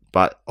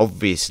 but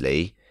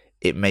obviously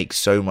it makes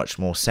so much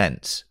more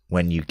sense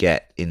when you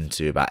get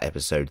into about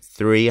episode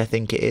 3, I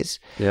think it is.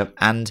 Yep.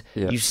 And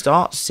you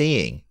start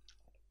seeing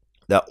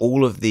that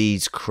all of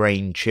these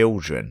Crane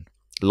children,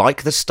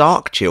 like the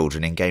Stark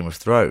children in Game of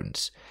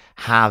Thrones,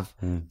 have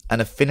an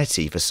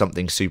affinity for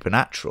something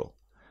supernatural,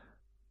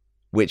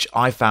 which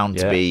I found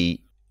to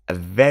be a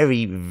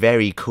very,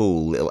 very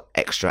cool little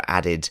extra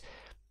added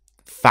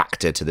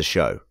factor to the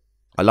show.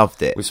 I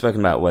loved it. We've spoken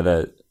about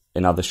whether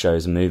in other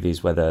shows and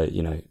movies, whether,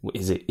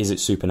 is it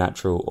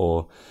supernatural,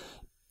 or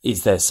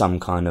is there some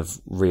kind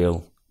of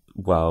real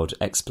world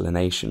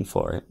explanation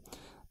for it?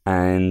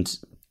 And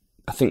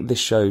I think this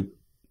show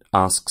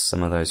asks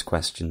some of those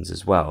questions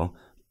as well,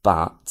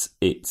 but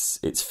it's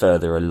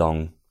further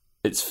along.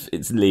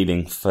 It's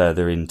leading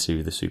further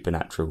into the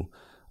supernatural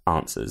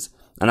answers,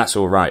 and that's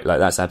all right.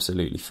 That's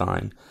absolutely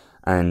fine.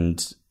 And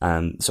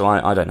so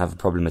I don't have a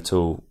problem at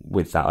all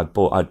with that. I'd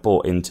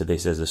bought into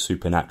this as a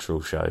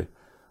supernatural show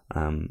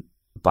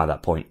by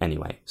that point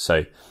anyway.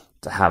 So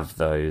to have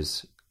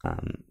those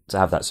to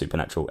have that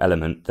supernatural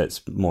element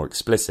that's more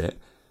explicit,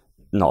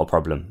 not a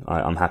problem.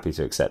 I'm happy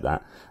to accept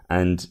that.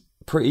 And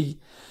pretty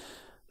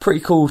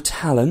cool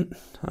talent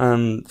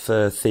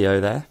for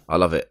Theo there. I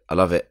love it.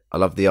 I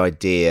love the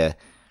idea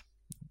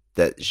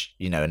that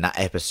in that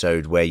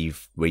episode where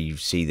you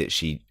see that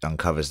she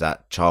uncovers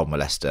that child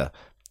molester.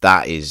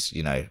 That is,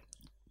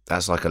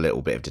 that's like a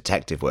little bit of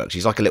detective work.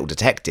 She's like a little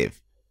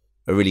detective,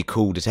 a really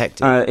cool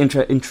detective.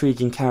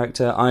 Intriguing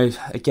character. I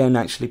again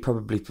actually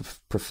probably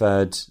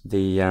preferred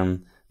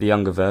the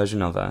younger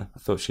version of her. I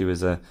thought she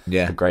was a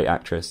great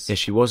actress. Yeah,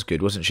 she was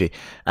good, wasn't she?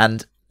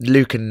 And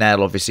Luke and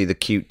Nell, obviously the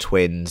cute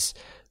twins.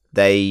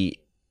 They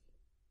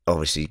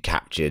obviously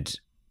captured,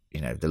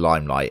 the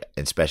limelight,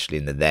 especially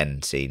in the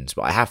then scenes.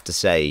 But I have to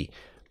say,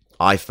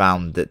 I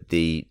found that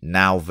the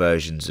now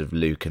versions of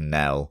Luke and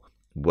Nell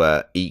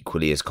were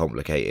equally as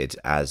complicated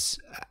as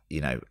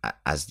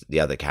the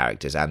other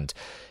characters. And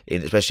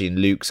especially in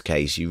Luke's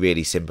case, you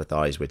really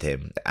sympathise with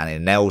him. And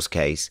in Nell's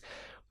case,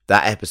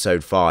 that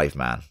episode 5,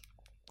 man,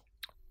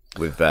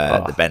 with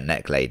the bent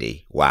neck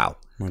lady. Wow.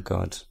 My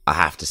God. I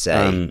have to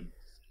say,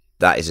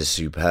 that is a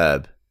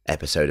superb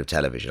episode of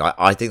television.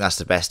 I think that's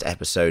the best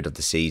episode of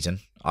the season.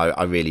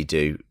 I really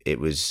do. It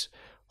was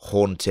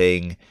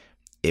haunting.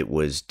 It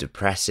was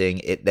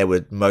depressing. There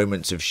were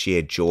moments of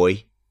sheer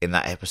joy in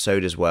that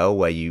episode as well,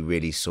 where you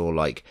really saw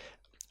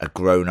a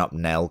grown-up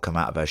Nell come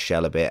out of her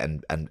shell a bit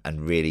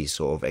and really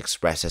sort of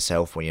express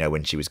herself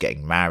when she was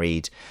getting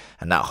married,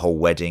 and that whole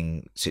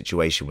wedding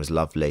situation was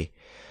lovely.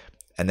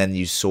 And then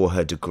you saw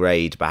her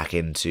degrade back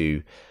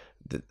into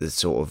the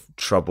sort of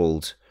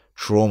troubled,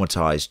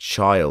 traumatized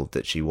child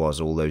that she was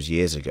all those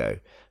years ago,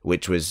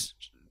 which was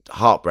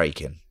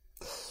heartbreaking.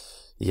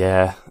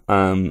 Yeah,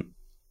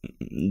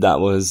 that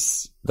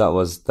was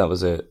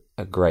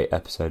a great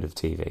episode of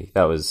TV.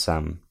 That was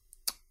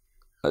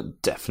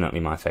definitely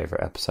my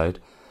favourite episode.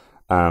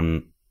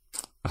 I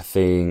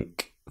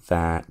think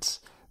that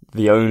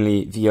the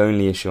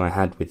only issue I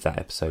had with that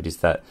episode is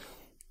that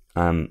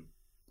I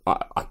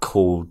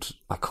called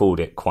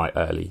it quite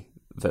early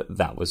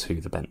that was who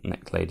the bent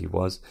neck lady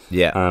was.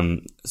 Yeah.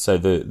 So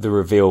the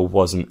reveal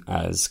wasn't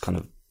as kind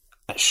of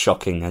as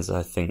shocking as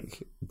I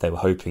think they were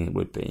hoping it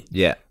would be.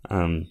 Yeah.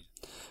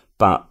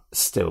 But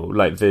still,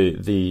 like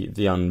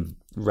the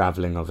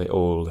unraveling of it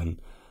all,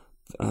 and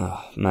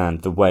man,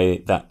 the way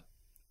that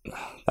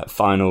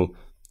final,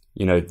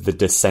 the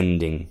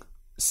descending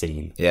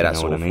scene. Yeah,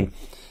 that's what awful.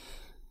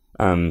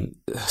 I mean.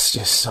 It's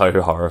just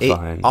so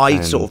horrifying.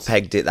 I sort of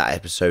pegged it that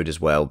episode as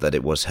well that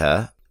it was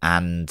her,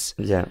 and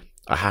yeah,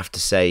 I have to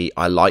say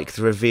I like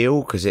the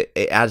reveal because it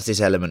adds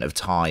this element of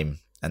time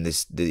and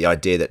the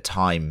idea that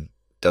time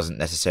doesn't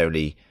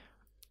necessarily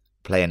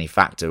play any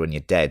factor when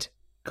you're dead,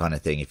 kind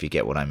of thing, if you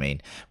get what I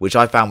mean, which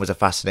I found was a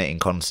fascinating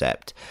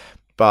concept.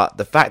 But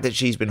the fact that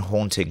she's been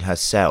haunting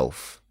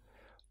herself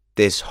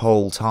this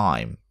whole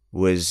time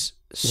was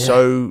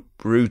so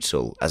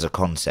brutal as a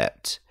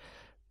concept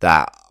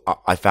that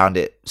I found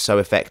it so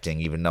affecting,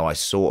 even though I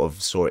sort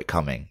of saw it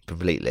coming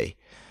completely.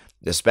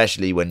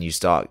 Especially when you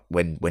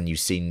when you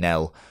see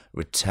Nell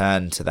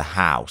return to the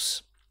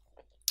house,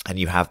 and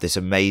you have this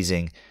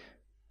amazing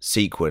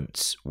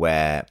sequence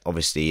where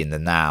obviously in the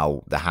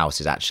now the house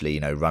is actually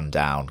run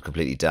down,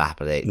 completely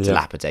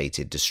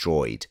dilapidated,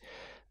 destroyed,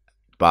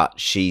 but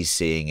she's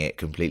seeing it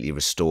completely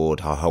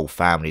restored, her whole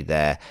family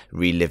there,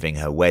 reliving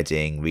her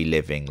wedding,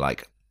 reliving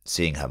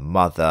seeing her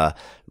mother,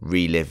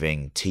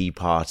 reliving tea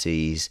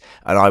parties.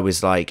 And I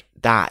was like,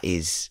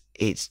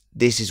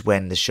 this is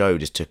when the show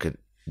just took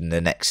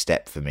the next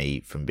step for me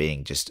from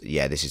being just,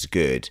 this is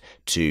good,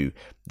 to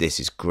this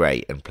is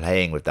great, and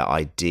playing with that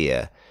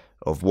idea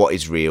of what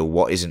is real,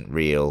 what isn't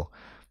real,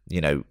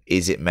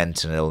 is it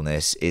mental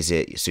illness, is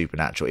it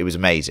supernatural? It was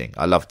amazing.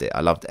 I loved it. I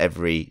loved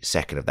every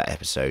second of that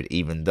episode,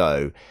 even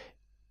though,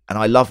 and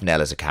I love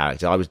Nell as a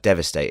character, I was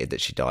devastated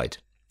that she died.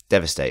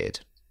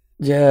 Devastated.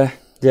 Yeah,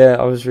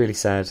 I was really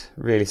sad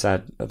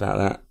about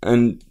that.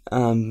 And,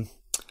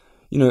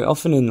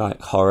 often in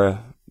horror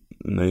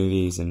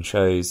movies and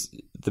shows,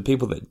 the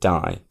people that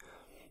die,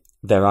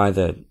 they're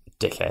either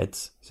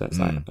dickheads, so it's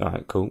all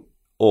right, cool,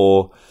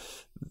 or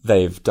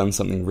they've done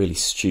something really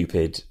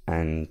stupid,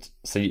 and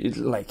so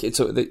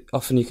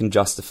often you can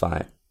justify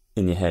it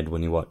in your head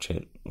when you watch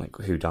it,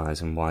 who dies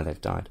and why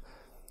they've died.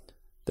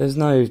 There's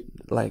no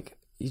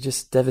you're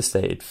just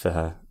devastated for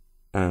her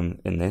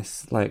in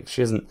this.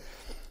 She's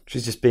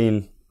just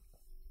been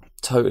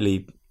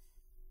totally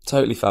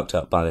fucked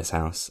up by this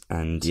house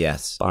and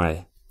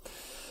by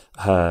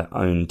her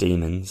own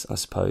demons, I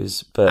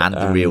suppose, and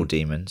the real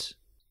demons,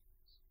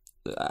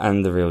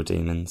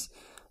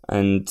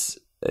 and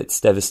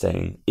it's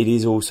devastating. It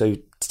is also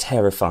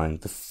terrifying.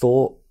 The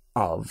thought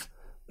of,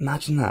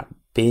 imagine that,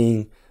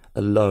 being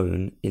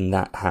alone in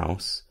that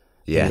house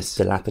in its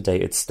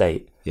dilapidated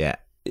state. Yeah,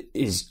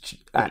 is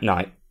at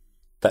night.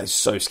 That is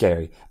so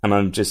scary. And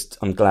I'm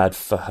glad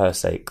for her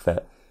sake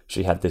that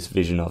she had this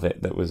vision of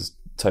it that was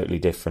totally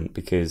different,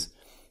 because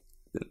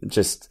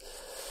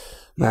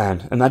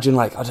man, imagine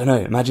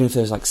imagine if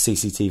there's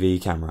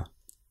CCTV camera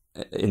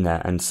in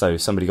there, and so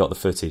somebody got the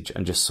footage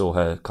and just saw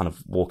her kind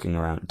of walking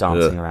around,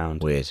 dancing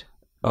around. Weird.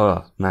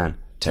 Oh man,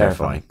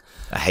 terrifying.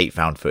 I hate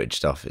found footage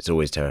stuff. It's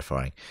always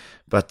terrifying.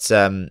 But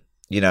Luke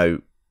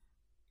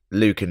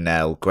and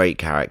Nell, great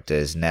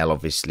characters. Nell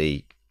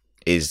obviously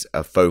is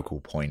a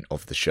focal point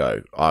of the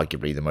show,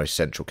 arguably the most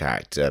central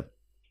character.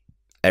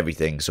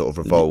 Everything sort of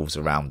revolves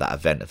around that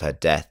event of her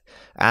death.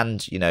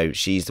 And,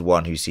 she's the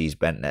one who sees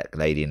Bent Neck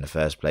Lady in the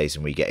first place,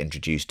 and we get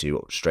introduced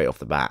to straight off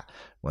the bat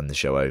when the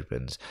show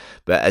opens.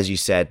 But as you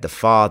said, the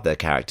father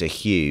character,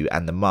 Hugh,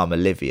 and the mum,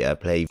 Olivia,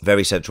 play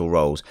very central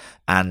roles.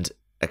 And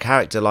a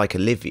character like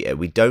Olivia,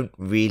 we don't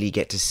really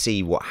get to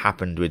see what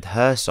happened with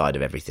her side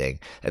of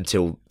everything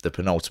until the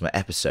penultimate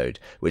episode,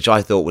 which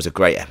I thought was a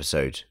great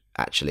episode,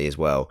 actually, as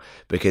well,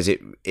 because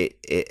it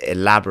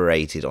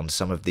elaborated on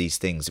some of these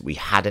things that we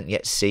hadn't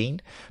yet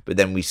seen, but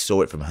then we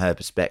saw it from her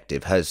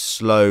perspective, her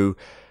slow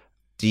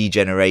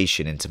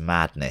degeneration into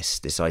madness,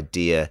 this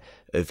idea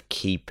of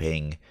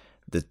keeping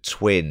the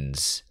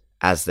twins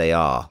as they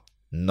are,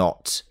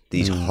 not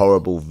these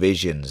horrible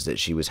visions that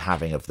she was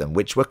having of them,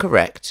 which were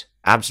correct,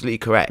 absolutely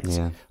correct,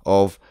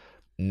 of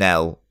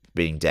Nell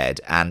being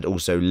dead, and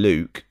also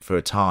Luke for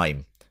a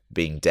time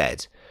being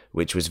dead,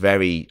 which was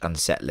very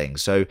unsettling.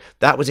 So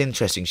that was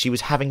interesting. She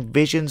was having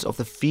visions of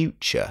the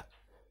future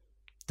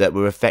that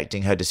were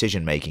affecting her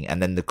decision making,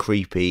 and then the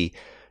creepy,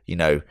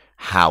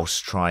 house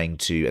trying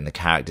to, and the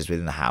characters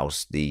within the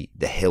house, the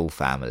Hill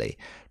family,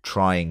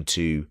 trying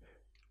to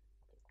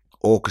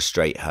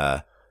orchestrate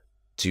her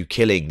to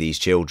killing these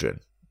children,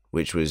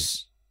 which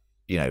was,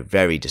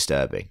 very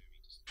disturbing.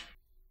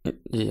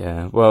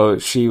 Yeah, well,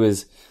 she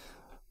was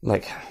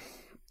like,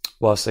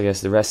 whilst I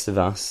guess the rest of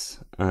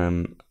us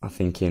are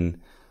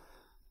thinking,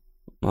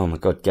 oh my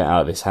God, get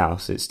out of this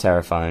house, it's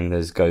terrifying,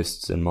 there's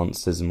ghosts and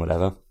monsters and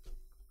whatever.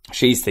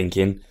 She's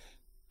thinking,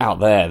 out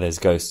there's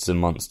ghosts and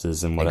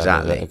monsters and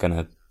whatever that are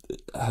going to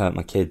hurt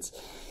my kids.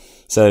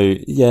 So,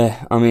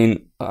 yeah, I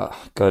mean,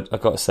 God,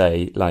 I've got to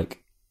say,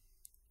 like,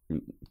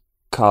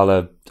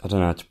 Carla, I don't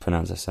know how to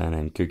pronounce her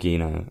surname,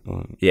 Gugino,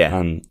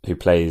 who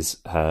plays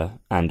her,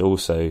 and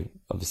also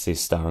obviously a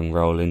starring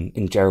role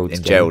in Gerald's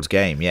game. Gerald's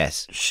game,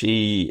 yes.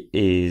 She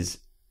is,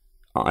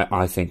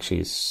 I think she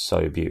is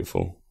so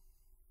beautiful.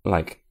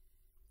 Like,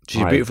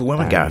 she's a beautiful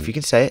woman, Gareth. You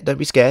can say it. Don't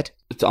be scared.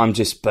 I'm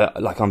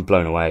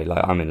blown away.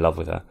 Like, I'm in love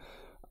with her.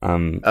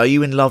 Are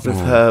you in love with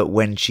her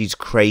when she's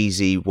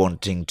crazy,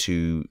 wanting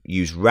to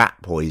use rat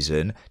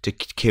poison to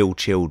kill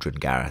children,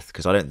 Gareth?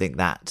 Because I don't think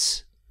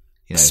that's,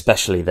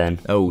 especially then.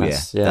 Oh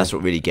that's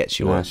what really gets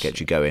you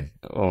going.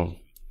 Oh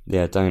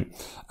yeah, don't.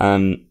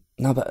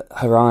 No, but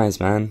her eyes,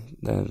 man,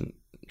 they're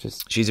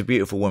just. She's a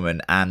beautiful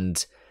woman,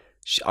 and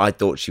I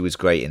thought she was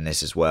great in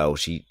this as well.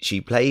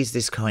 She plays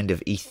this kind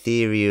of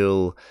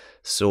ethereal,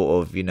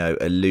 sort of,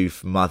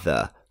 aloof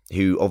mother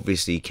who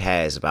obviously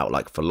cares about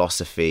like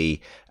philosophy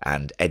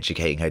and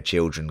educating her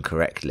children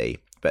correctly.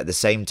 But at the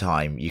same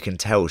time, you can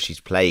tell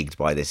she's plagued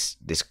by this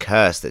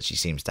curse that she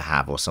seems to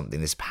have, or something,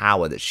 this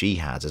power that she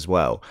has as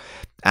well.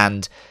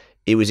 And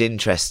it was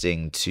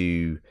interesting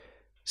to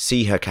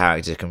see her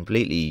character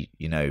completely,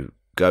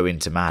 go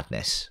into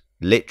madness,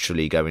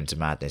 literally go into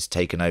madness,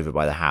 taken over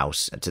by the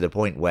house, and to the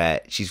point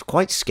where she's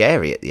quite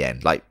scary at the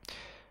end. Like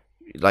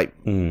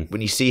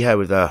when you see her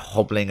with her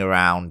hobbling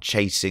around,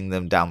 chasing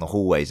them down the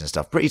hallways and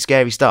stuff, pretty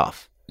scary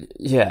stuff.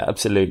 Yeah,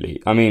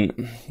 absolutely. I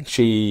mean,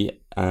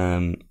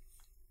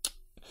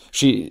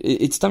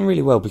 it's done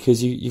really well,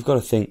 because you've got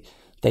to think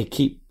they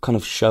keep kind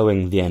of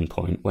showing the end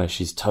point where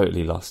she's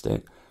totally lost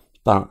it,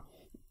 but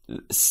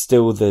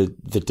still the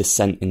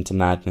descent into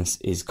madness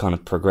is kind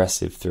of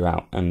progressive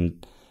throughout,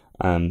 and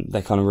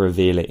they kind of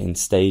reveal it in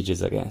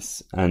stages, I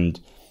guess,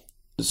 and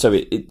so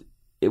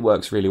it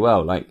works really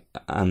well. Like,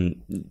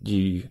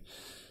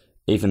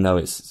 even though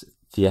it's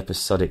the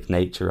episodic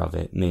nature of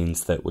it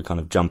means that we're kind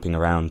of jumping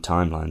around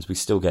timelines, we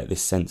still get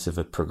this sense of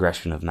a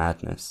progression of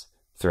madness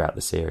throughout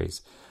the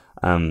series,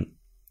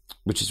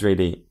 which is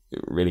really,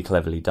 really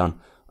cleverly done.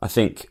 I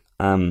think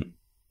I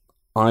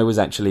was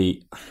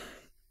actually, I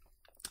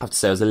have to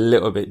say, I was a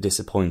little bit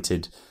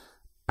disappointed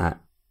at,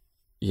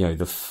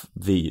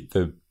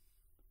 the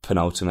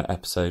penultimate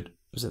episode.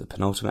 Was it the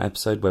penultimate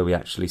episode where we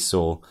actually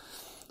saw,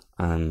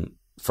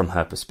 from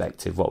her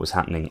perspective, what was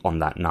happening on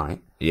that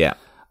night? Yeah.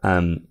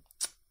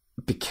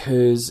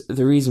 Because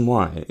the reason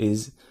why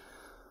is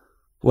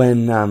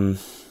when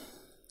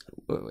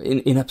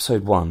in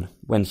episode 1,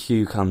 when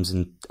Hugh comes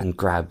and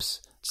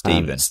grabs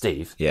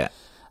Steve, yeah,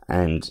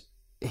 and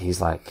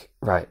he's like,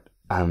 right,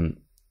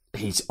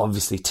 he's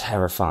obviously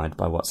terrified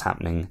by what's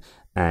happening,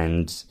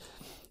 and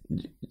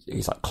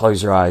he's like,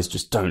 close your eyes,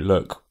 just don't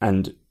look,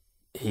 and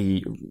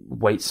he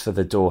waits for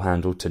the door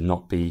handle to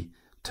not be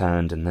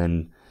turned, and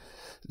then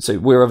so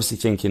we're obviously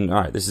thinking,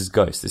 all right, this is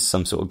ghost, this is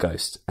some sort of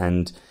ghost,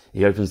 and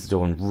he opens the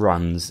door and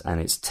runs,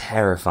 and it's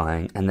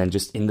terrifying, and then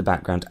just in the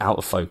background, out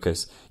of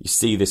focus, you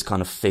see this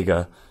kind of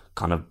figure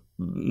kind of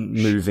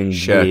moving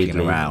shirking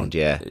weirdly around,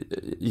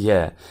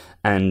 yeah,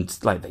 and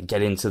like they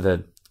get into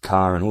the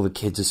car and all the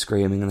kids are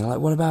screaming, and they're like,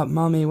 what about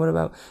mummy, what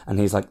about, and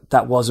he's like,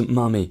 that wasn't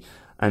mummy,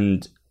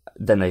 and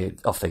then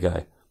off they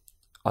go.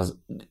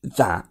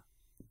 That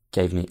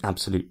gave me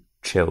absolute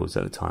chills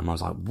at the time. I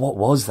was like, what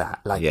was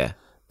that? Like, yeah,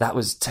 that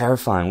was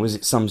terrifying. Was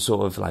it some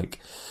sort of like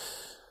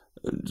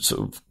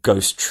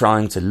ghost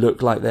trying to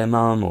look like their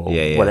mum, or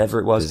whatever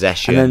it was?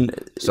 Possession, and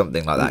then,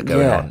 something like that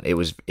going on. It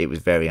was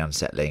very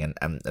unsettling,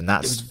 and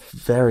that's, it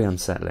was very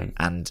unsettling.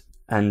 And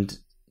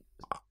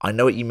I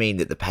know what you mean,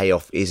 that the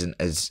payoff isn't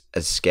as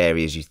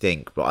scary as you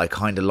think, but I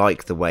kind of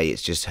like the way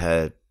it's just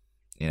her,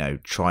 you know,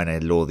 trying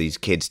to lure these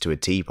kids to a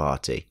tea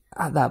party.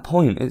 At that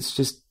point, it's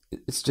just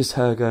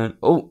her going,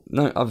 oh,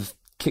 no, I've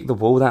kicked the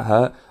wall, that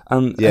hurt.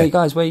 Hey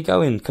guys, where you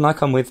going? Can I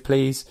come with,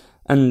 please?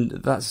 And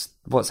that's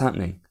what's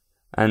happening.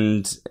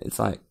 And it's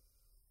like,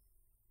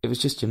 it was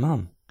just your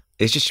mum.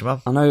 It's just your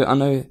mum. I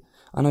know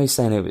you're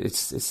saying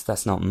it's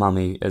that's not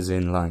mummy, as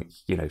in, like,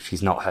 you know,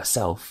 she's not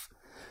herself,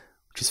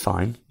 which is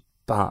fine,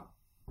 but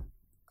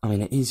I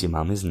mean, it is your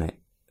mum, isn't it?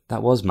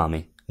 That was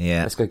mummy.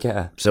 Yeah. Let's go get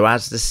her. So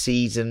as the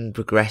season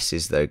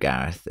progresses, though,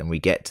 Gareth, and we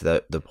get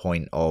to the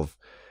point of,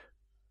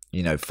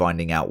 you know,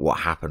 finding out what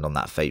happened on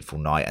that fateful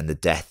night and the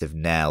death of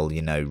Nell,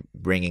 you know,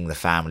 bringing the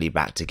family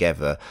back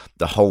together,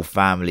 the whole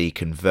family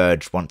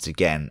converged once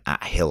again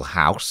at Hill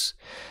House.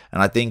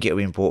 And I think it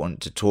would be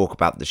important to talk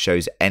about the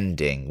show's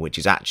ending, which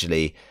is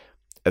actually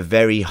a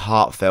very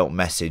heartfelt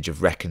message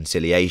of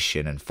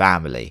reconciliation and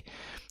family.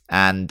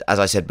 And as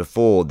I said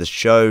before, the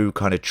show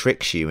kind of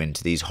tricks you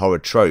into these horror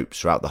tropes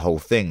throughout the whole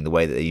thing. The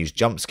way that they use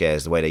jump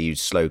scares, the way they use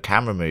slow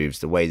camera moves,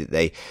 the way that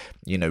they,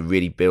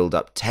 really build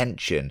up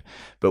tension.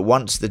 But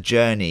once the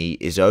journey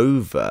is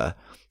over,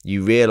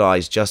 you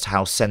realise just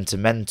how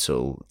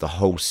sentimental the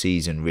whole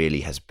season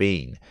really has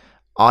been.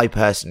 I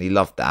personally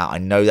loved that. I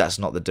know that's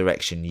not the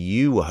direction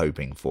you were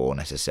hoping for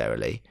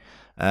necessarily.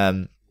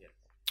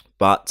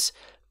 But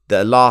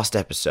the last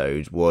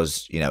episode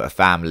was, a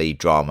family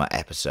drama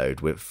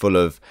episode full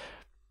of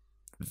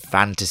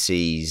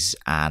fantasies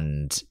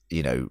and,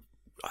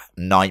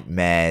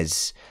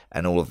 nightmares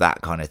and all of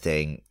that kind of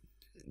thing,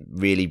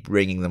 really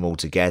bringing them all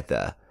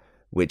together,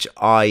 which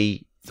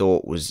I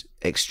thought was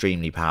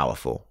extremely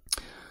powerful.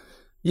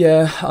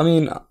 Yeah, I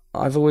mean,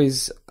 I have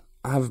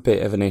a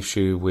bit of an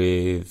issue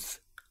with,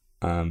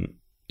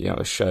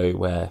 a show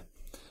where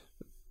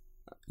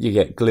you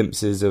get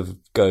glimpses of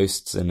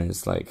ghosts and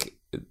it's like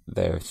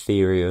they're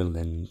ethereal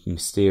and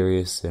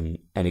mysterious and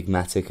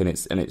enigmatic and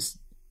it's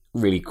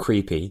really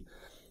creepy,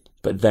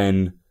 but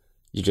then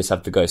you just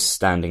have the ghosts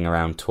standing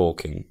around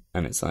talking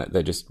and it's like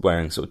they're just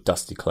wearing sort of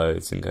dusty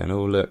clothes and going,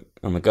 oh look,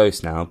 I'm a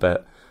ghost now,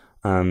 but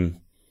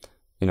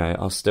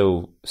I'll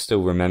still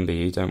remember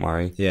you, don't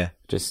worry. Yeah,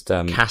 just go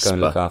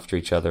and look after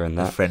each other and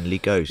that. A friendly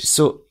ghost,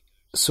 sort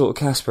of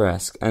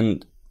Casper-esque.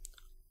 And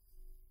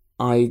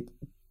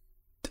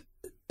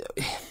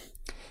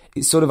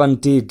it sort of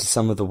undid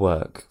some of the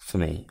work for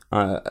me.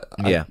 I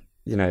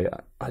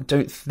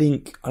don't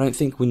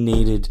think we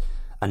needed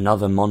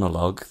another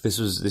monologue. This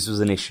was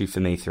an issue for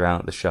me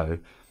throughout the show,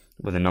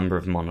 with a number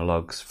of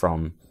monologues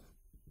from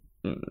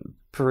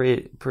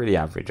pretty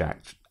average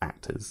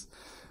actors.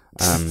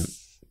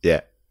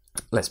 Yeah,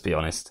 let's be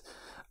honest.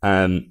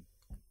 And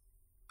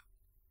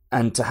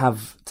to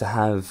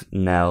have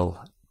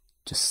Nell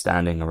just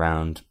standing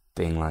around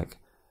being like,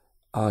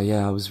 oh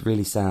yeah, I was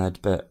really sad,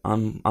 but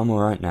I'm all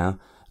right now.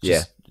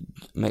 Just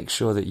make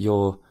sure that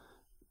you're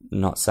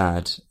not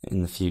sad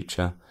in the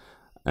future,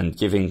 and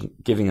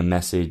giving a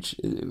message.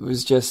 It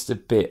was just a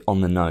bit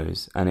on the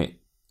nose, and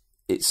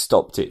it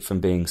stopped it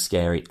from being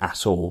scary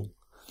at all,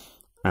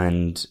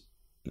 and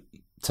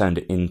turned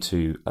it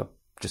into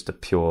just a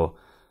pure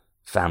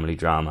family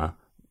drama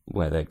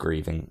where they're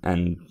grieving.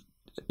 And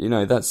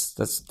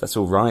that's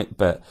all right,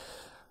 but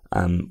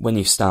when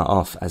you start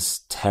off as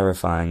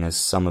terrifying as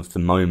some of the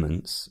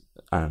moments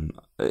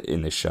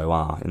in this show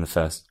are in the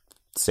first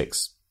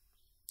 6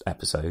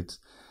 episodes,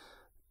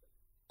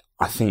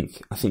 I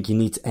think you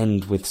need to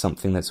end with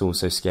something that's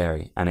also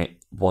scary, and it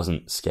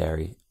wasn't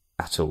scary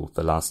at all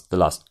the last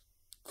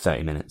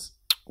 30 minutes.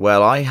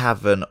 Well, I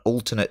have an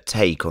alternate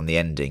take on the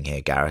ending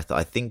here, Gareth, that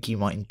I think you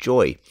might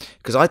enjoy,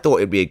 because I thought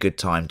it'd be a good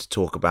time to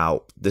talk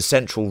about the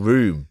central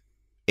room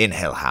in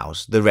Hill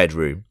House, the Red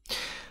Room.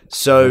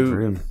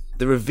 So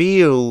the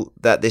reveal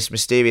that this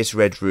mysterious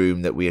Red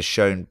Room that we are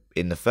shown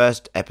in the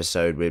first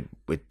episode,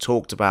 we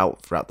talked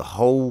about throughout the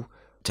whole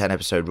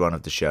 10-episode run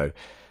of the show.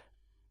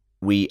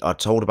 We are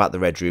told about the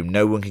Red Room.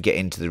 No one can get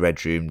into the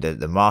Red Room.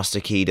 The master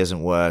key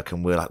doesn't work,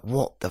 and we're like,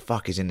 what the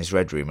fuck is in this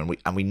Red Room?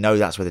 And we know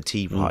that's where the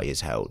tea party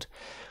is held.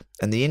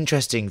 And the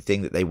interesting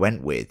thing that they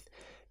went with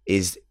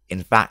is,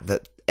 in fact,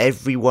 that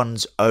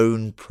everyone's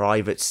own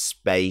private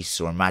space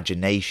or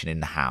imagination in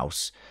the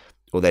house,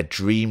 or their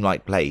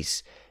dreamlike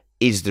place,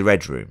 is the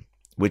Red Room,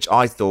 which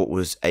I thought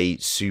was a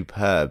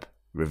superb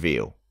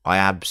reveal. I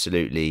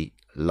absolutely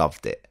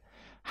loved it.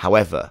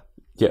 However,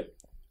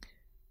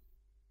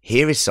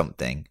 here is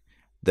something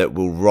that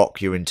will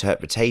rock your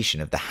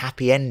interpretation of the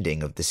happy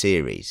ending of the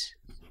series.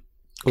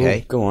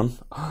 Okay? Ooh, go on.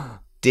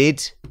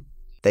 Did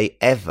they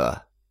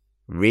ever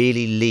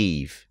really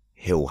leave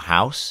Hill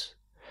House,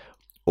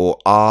 or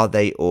are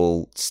they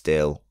all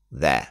still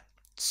there?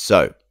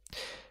 So,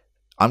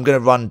 I'm going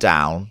to run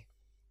down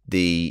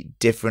the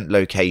different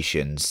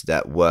locations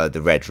that were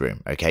the Red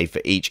Room, okay,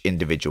 for each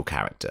individual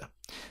character.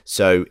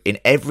 So, in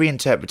every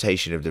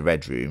interpretation of the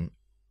Red Room,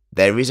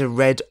 there is a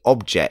red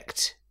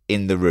object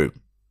in the room,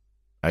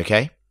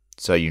 okay?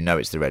 So you know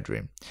it's the Red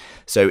Room.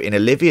 So in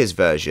Olivia's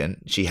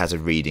version, she has a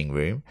reading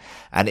room,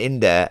 and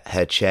in there,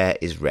 her chair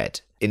is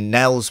red. In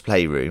Nell's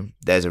playroom,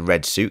 there's a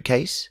red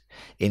suitcase.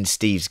 In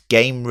Steve's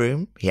game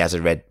room, he has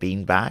a red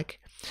beanbag.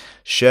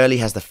 Shirley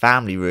has the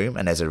family room,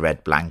 and there's a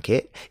red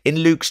blanket. In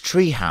Luke's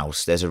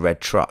treehouse, there's a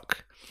red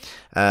truck.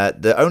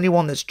 The only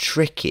one that's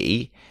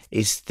tricky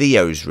is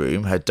Theo's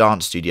room, her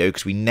dance studio,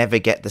 because we never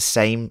get the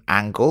same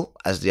angle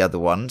as the other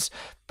ones.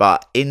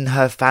 But in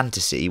her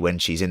fantasy, when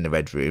she's in the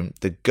Red Room,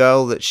 the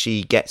girl that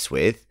she gets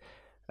with,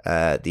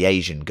 the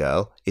Asian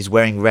girl, is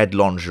wearing red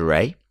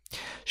lingerie.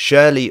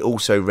 Shirley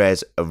also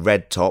wears a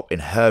red top in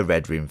her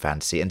Red Room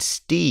fantasy, and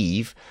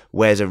Steve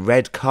wears a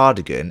red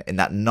cardigan in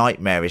that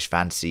nightmarish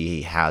fantasy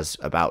he has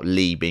about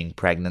Lee being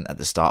pregnant at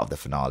the start of the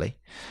finale.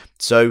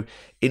 So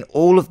in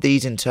all of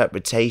these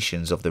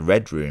interpretations of the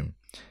Red Room,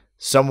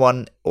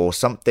 someone or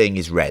something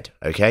is red,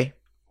 okay?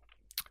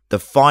 The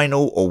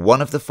final, or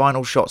one of the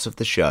final shots of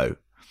the show,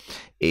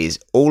 is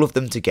all of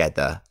them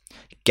together,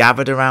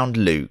 gathered around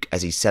Luke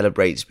as he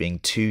celebrates being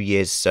 2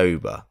 years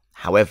sober,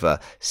 However,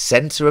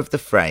 center of the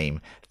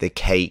frame, the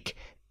cake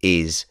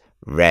is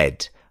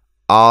red.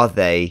 Are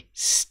they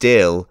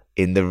still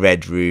in the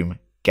red room,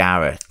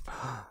 Gareth?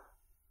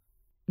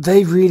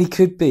 They really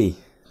could be.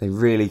 They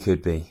really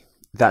could be.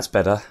 That's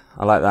better.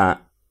 I like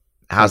that.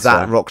 How's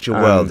that rocked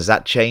your world? Has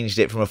that changed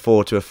it from a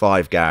 4 to a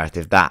 5, Gareth,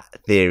 if that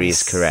theory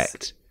is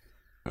correct?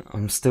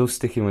 I'm still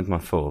sticking with my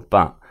 4,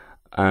 but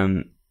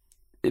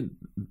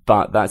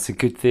that's a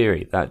good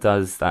theory. That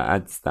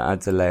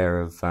adds a layer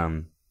of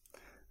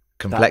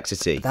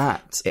complexity.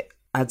 That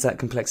adds that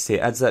complexity. It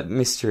adds that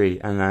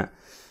mystery and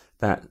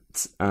that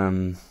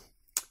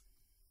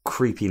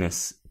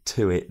creepiness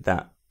to it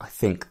that I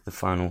think the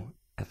final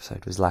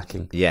episode was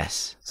lacking.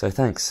 Yes. So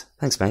thanks,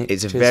 mate.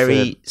 It's a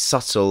very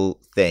subtle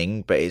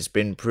thing, but it's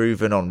been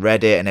proven on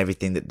Reddit and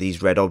everything that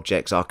these red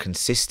objects are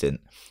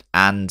consistent,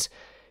 and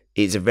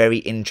it's a very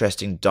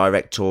interesting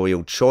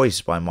directorial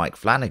choice by Mike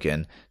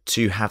Flanagan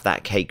to have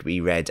that cake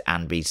be red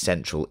and be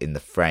central in the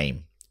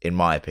frame. In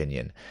my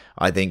opinion,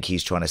 I think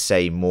he's trying to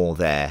say more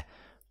there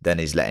than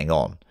he's letting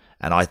on,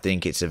 and I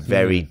think it's a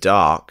very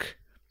dark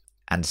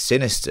and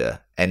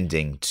sinister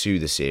ending to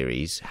the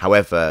series.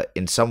 However,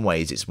 in some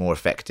ways, it's more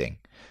affecting,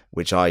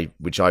 which I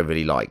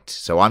really liked.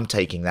 So I'm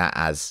taking that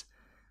as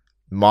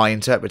my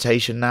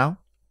interpretation now,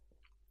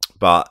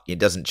 but it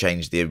doesn't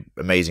change the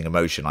amazing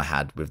emotion I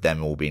had with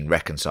them all being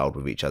reconciled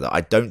with each other.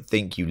 I don't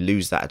think you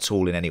lose that at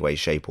all in any way,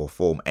 shape or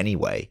form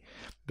anyway,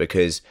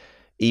 because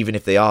even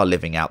if they are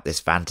living out this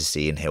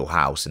fantasy in Hill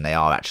House and they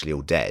are actually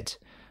all dead,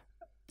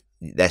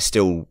 they're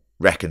still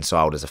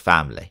reconciled as a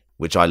family,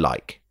 which I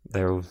like.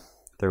 They're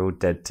all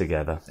dead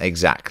together.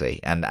 Exactly.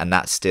 And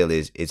that still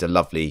is a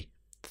lovely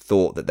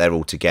thought that they're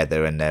all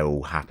together and they're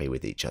all happy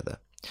with each other.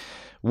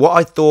 What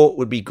I thought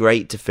would be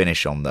great to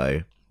finish on,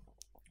 though,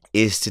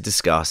 is to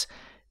discuss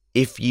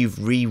if you've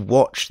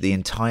rewatched the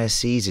entire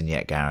season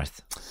yet,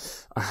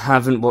 Gareth. I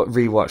haven't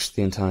rewatched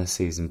the entire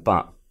season,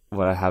 but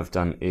what I have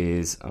done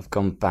is I've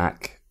gone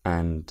back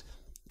and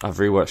I've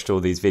rewatched all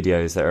these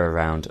videos that are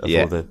around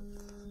of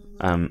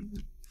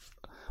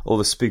all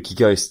the spooky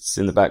ghosts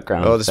in the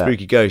background. Oh, the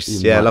spooky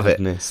ghosts. Yeah, I love it.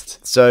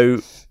 Missed.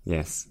 So,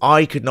 yes,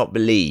 I could not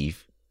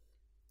believe,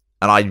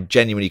 and I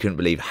genuinely couldn't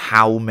believe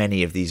how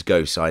many of these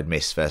ghosts I'd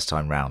missed first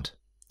time round.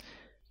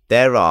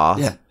 There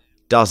are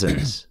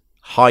dozens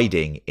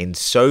hiding in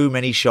so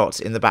many shots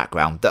in the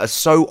background that are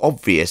so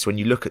obvious when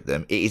you look at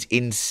them. It is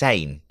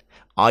insane.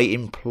 I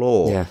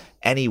implore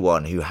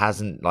anyone who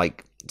hasn't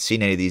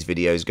seen any of these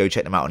videos, go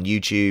check them out on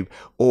YouTube,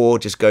 or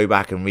just go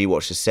back and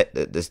rewatch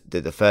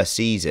the first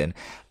season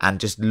and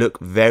just look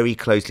very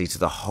closely to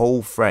the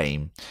whole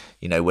frame.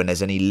 You know, when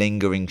there's any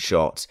lingering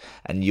shots,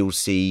 and you'll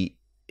see,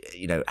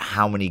 you know,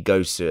 how many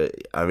ghosts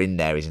are in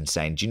there is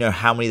insane. Do you know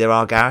how many there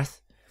are,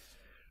 Gareth?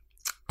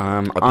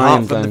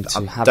 Apart from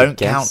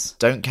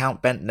don't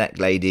count bent neck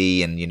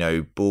lady and, you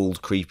know,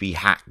 bald creepy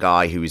hat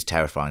guy who is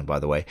terrifying, by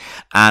the way,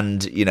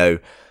 and, you know,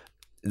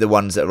 the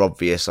ones that are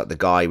obvious, like the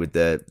guy with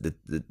the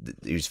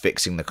who's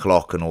fixing the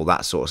clock and all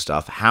that sort of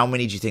stuff. How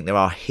many do you think there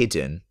are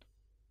hidden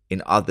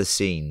in other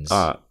scenes?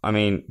 I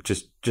mean,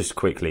 just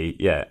quickly,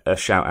 a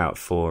shout out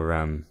for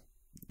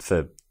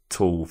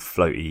tall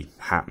floaty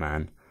hat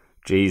man.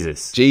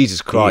 Jesus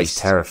Christ,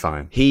 he's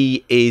terrifying.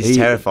 He is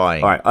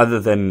terrifying. All right, other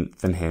than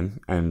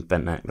him and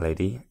bent neck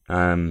lady,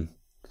 I'm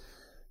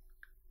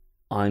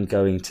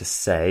going to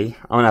say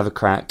I'm gonna have a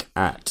crack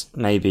at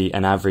maybe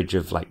an average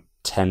of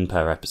 10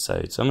 per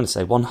episode. So I'm going to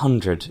say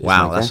 100.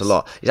 Wow, that's a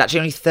lot. It's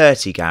actually only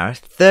 30, Gareth.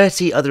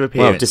 30 other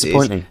appearances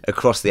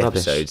across the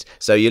episodes.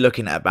 So you're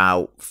looking at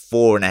about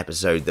 4 an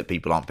episode that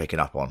people aren't picking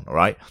up on, all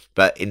right?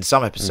 But in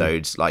some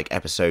episodes, like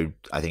episode,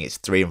 I think it's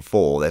 3 and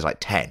 4, there's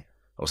 10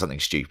 or something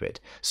stupid.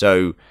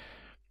 So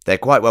they're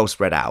quite well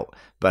spread out.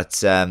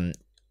 But I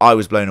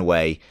was blown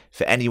away.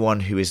 For anyone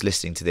who is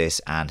listening to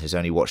this and has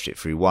only watched it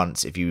through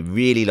once, if you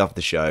really love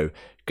the show,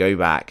 go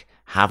back,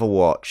 have a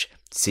watch,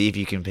 see if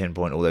you can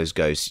pinpoint all those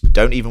ghosts.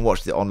 Don't even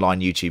watch the online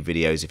YouTube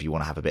videos if you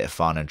want to have a bit of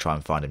fun and try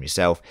and find them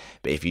yourself.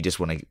 But if you just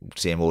want to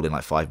see them all in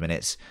 5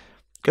 minutes,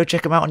 go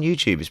check them out on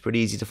YouTube. It's pretty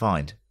easy to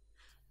find.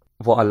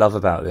 What I love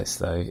about this,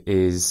 though,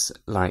 is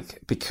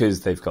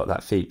because they've got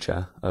that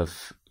feature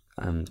of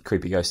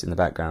creepy ghosts in the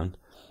background,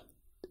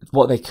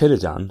 what they could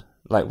have done,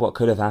 what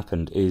could have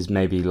happened is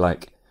maybe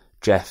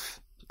Jeff,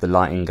 the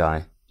lighting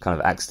guy, kind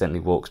of accidentally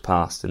walks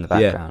past in the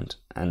background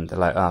and they're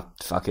like,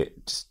 fuck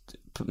it, just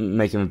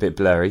make him a bit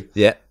blurry.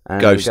 Yeah,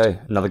 and ghost. There you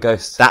go, another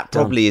ghost. That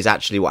probably is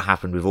actually what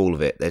happened with all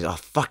of it. There's,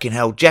 fucking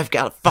hell, Jeff,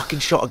 get a fucking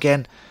shot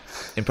again.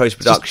 In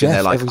post-production,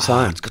 they're like, it's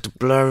got to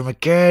blur him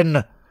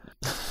again.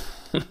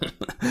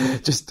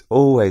 Just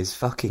always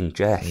fucking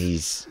Jeff.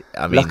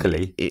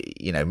 Luckily,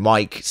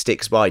 Mike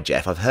sticks by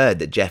Jeff. I've heard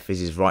that Jeff is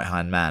his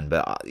right-hand man,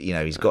 but,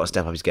 he's got to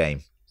step up his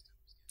game.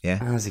 Yeah.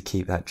 How does he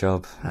keep that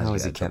job? How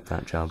has he kept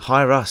that job?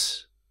 Hire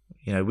us.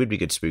 We'd be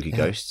good spooky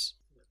ghosts.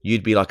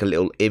 You'd be like a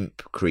little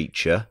imp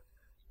creature.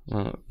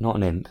 Well, not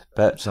an imp,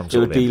 but it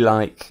would be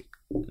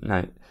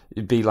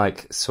it'd be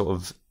like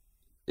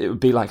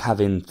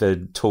having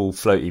the tall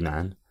floaty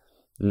man,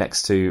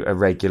 next to a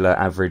regular,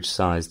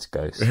 average-sized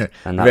ghost,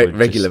 and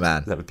regular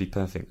man. That would be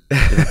perfect.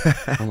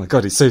 Yeah. Oh my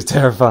god, he's so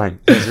terrifying.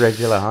 He's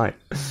regular height.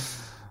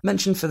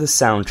 Mentioned for the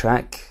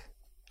soundtrack.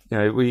 You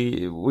know,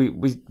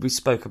 we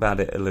spoke about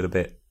it a little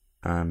bit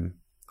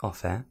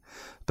off air,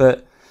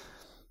 but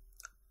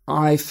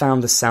I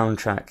found the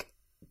soundtrack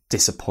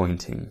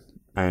disappointing,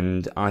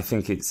 and I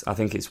think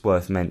it's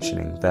worth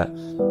mentioning that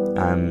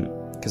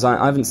because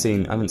I haven't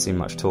seen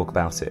much talk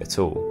about it at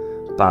all,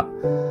 but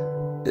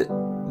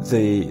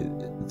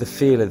the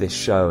feel of this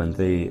show and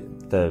the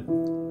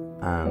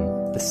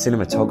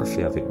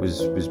cinematography of it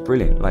was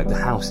brilliant. Like, the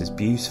house is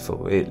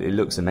beautiful, it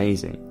looks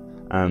amazing,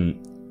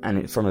 and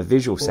from a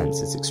visual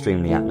sense it's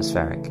extremely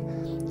atmospheric,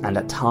 and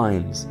at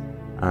times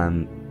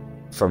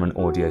from an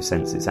audio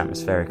sense it's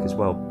atmospheric as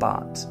well,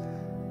 but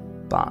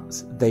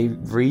they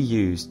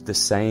reused the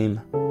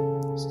same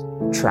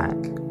track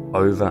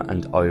over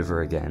and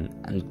over again,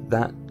 and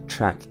that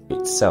track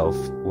itself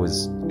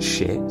was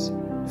shit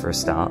for a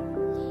start.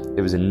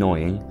 It was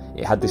annoying.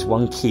 It had this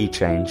one key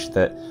change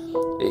that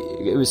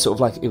it was sort of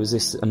like, it was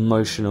this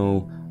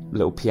emotional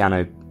little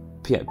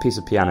piece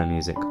of piano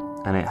music,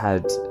 and it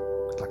had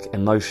like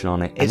emotion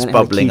on it. It's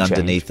bubbling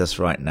underneath us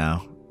right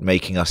now,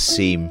 making us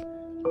seem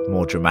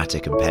more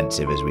dramatic and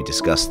pensive as we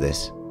discuss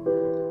this.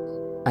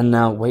 And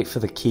now wait for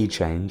the key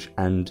change,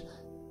 and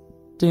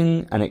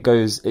ding, and it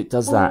does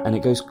that, and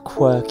it goes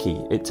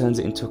quirky. It turns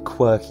it into a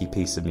quirky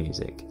piece of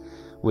music,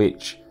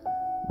 which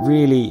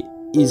really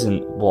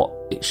isn't what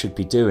it should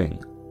be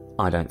doing,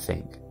 I don't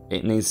think.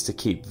 It needs to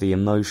keep the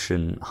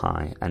emotion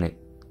high, and it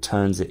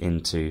turns it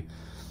into,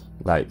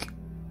 like,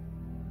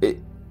 do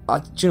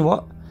you know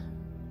what?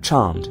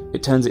 Charmed.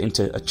 It turns it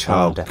into a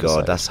charmed episode. Oh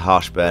god, that's a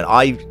harsh burn.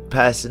 I've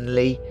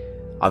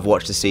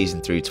watched the season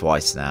through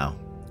twice now,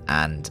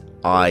 and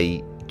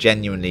I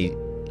genuinely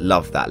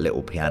love that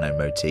little piano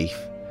motif.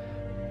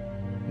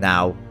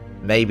 Now,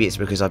 maybe it's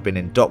because I've been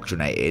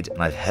indoctrinated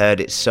and I've heard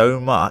it so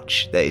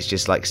much that it's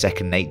just like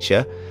second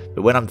nature.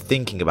 But when I'm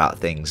thinking about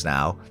things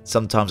now,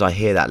 sometimes I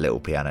hear that little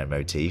piano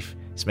motif.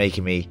 It's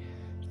making me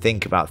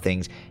think about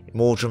things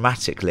more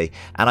dramatically.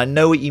 And I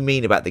know what you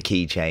mean about the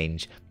key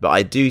change, but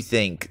I do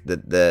think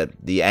that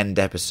the end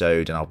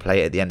episode, and I'll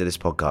play it at the end of this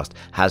podcast,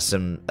 has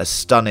a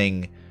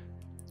stunning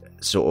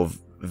sort of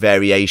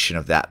variation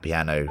of that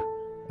piano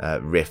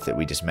riff that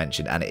we just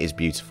mentioned, and it is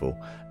beautiful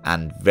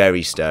and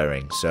very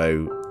stirring.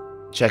 So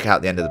check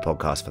out the end of the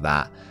podcast for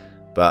that.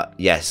 But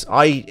yes,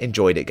 I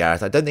enjoyed it,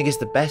 Gareth. I don't think it's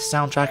the best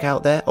soundtrack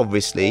out there,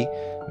 obviously.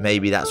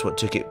 Maybe that's what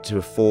took it to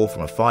a 4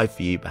 from a 5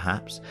 for you,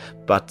 perhaps.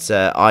 But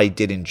I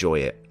did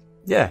enjoy it.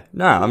 Yeah,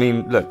 no, I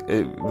mean, look,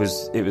 it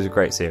was a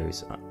great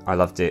series. I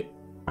loved it.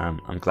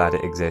 I'm glad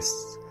it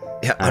exists.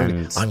 Yeah,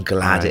 I'm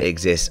glad it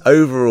exists.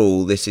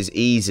 Overall, this is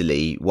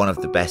easily one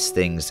of the best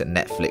things that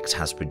Netflix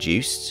has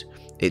produced.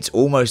 It's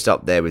almost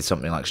up there with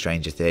something like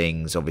Stranger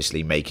Things,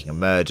 obviously Making a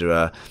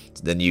Murderer.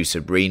 The new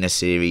Sabrina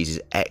series is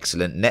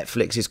excellent.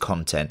 Netflix's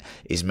content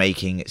is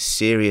making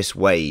serious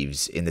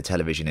waves in the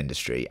television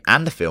industry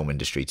and the film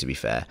industry, to be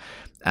fair.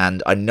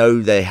 And I know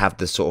they have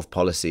the sort of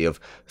policy of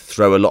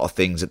throw a lot of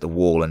things at the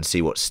wall and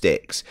see what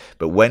sticks.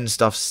 But when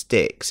stuff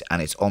sticks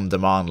and it's on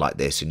demand like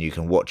this and you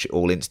can watch it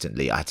all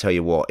instantly, I tell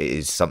you what, it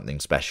is something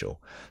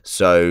special.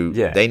 So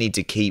they need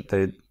to keep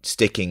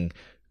sticking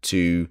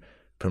to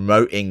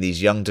promoting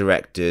these young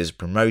directors,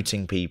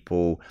 promoting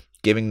people,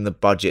 giving them the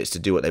budgets to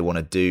do what they want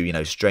to do. You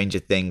know, Stranger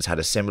Things had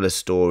a similar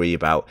story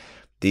about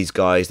these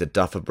guys, the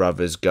Duffer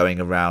Brothers, going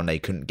around. They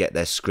couldn't get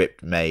their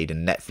script made,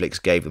 and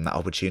Netflix gave them that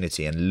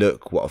opportunity. And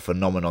look what a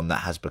phenomenon that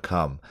has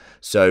become.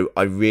 So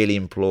I really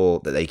implore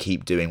that they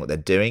keep doing what they're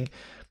doing.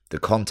 The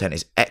content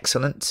is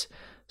excellent.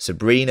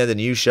 Sabrina, the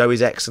new show,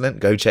 is excellent.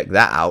 Go check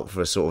that out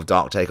for a sort of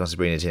dark take on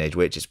Sabrina the Teenage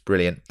Witch. It's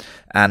brilliant.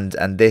 And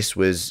this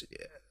was...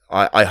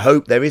 I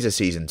hope there is a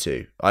season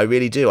 2. I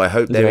really do. I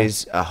hope there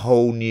is a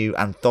whole new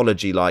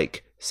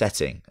anthology-like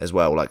setting as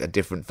well, like a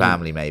different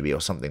family maybe,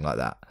 or something like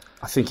that.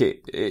 I think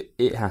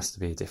it has to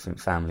be a different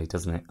family,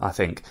 doesn't it? I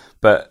think.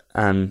 But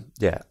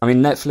yeah, I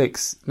mean,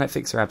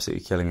 Netflix are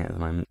absolutely killing it at the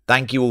moment.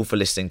 Thank you all for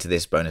listening to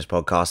this bonus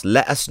podcast.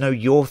 Let us know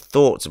your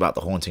thoughts about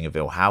The Haunting of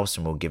Hill House,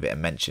 and we'll give it a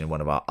mention in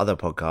one of our other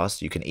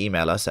podcasts. You can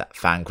email us at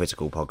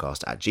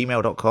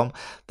fancriticalpodcast@gmail.com.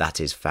 That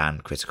is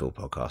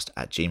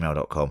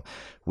fancriticalpodcast@gmail.com.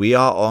 We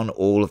are on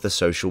all of the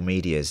social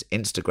medias.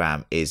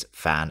 Instagram is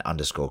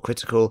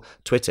fan_critical.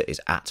 Twitter is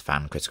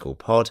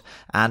 @fancriticalpod.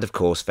 And of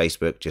course,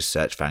 Facebook, just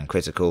search Fan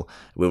Critical.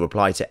 We'll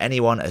reply to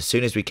anyone as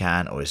soon as we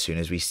can, or as soon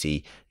as we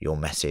see your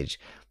message.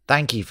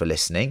 Thank you for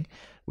listening.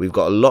 We've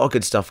got a lot of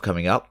good stuff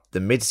coming up. The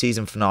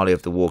mid-season finale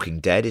of The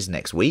Walking Dead is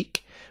next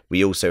week.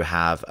 We also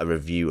have a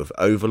review of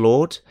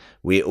Overlord.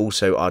 We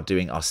also are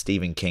doing our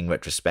Stephen King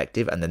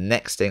retrospective. And the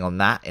next thing on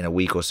that in a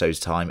week or so's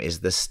time is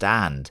The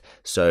Stand.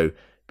 So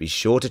be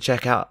sure to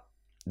check out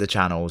the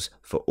channels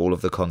for all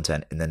of the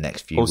content in the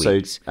next few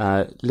weeks.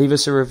 Also, leave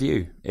us a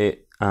review.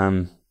 It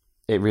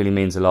really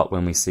means a lot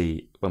when we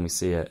see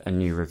a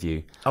new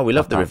review. Oh, we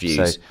love the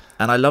reviews.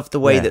 And I love the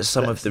way that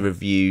some of the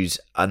reviews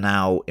are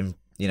now,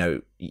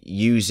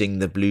 using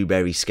the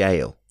Blueberry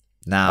scale.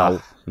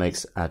 Now,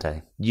 makes our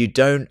day. You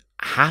don't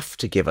have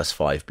to give us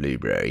 5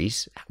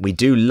 blueberries. We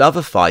do love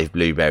a 5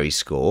 blueberry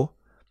score,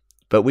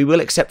 but we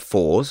will accept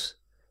 4s.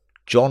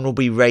 John will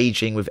be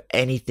raging with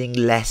anything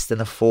less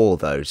than a 4,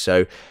 though.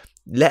 So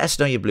let us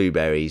know your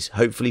blueberries.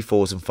 Hopefully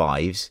 4s and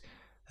 5s.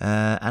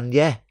 And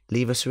yeah,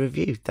 leave us a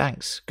review.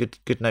 Thanks.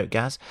 Good note,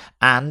 Gaz.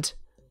 And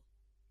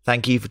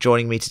thank you for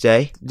joining me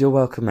today. You're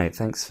welcome, mate.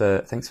 Thanks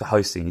for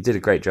hosting. You did a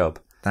great job.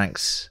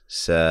 Thanks,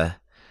 sir.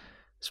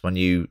 It's my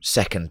new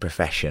second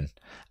profession.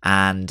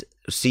 And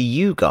see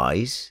you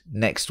guys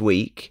next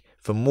week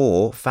for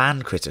more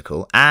fan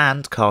critical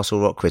and Castle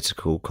Rock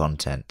critical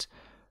content.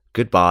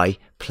 Goodbye.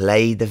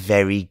 Play the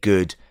very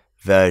good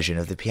version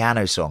of the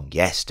piano song.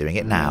 Yes, doing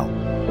it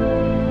now.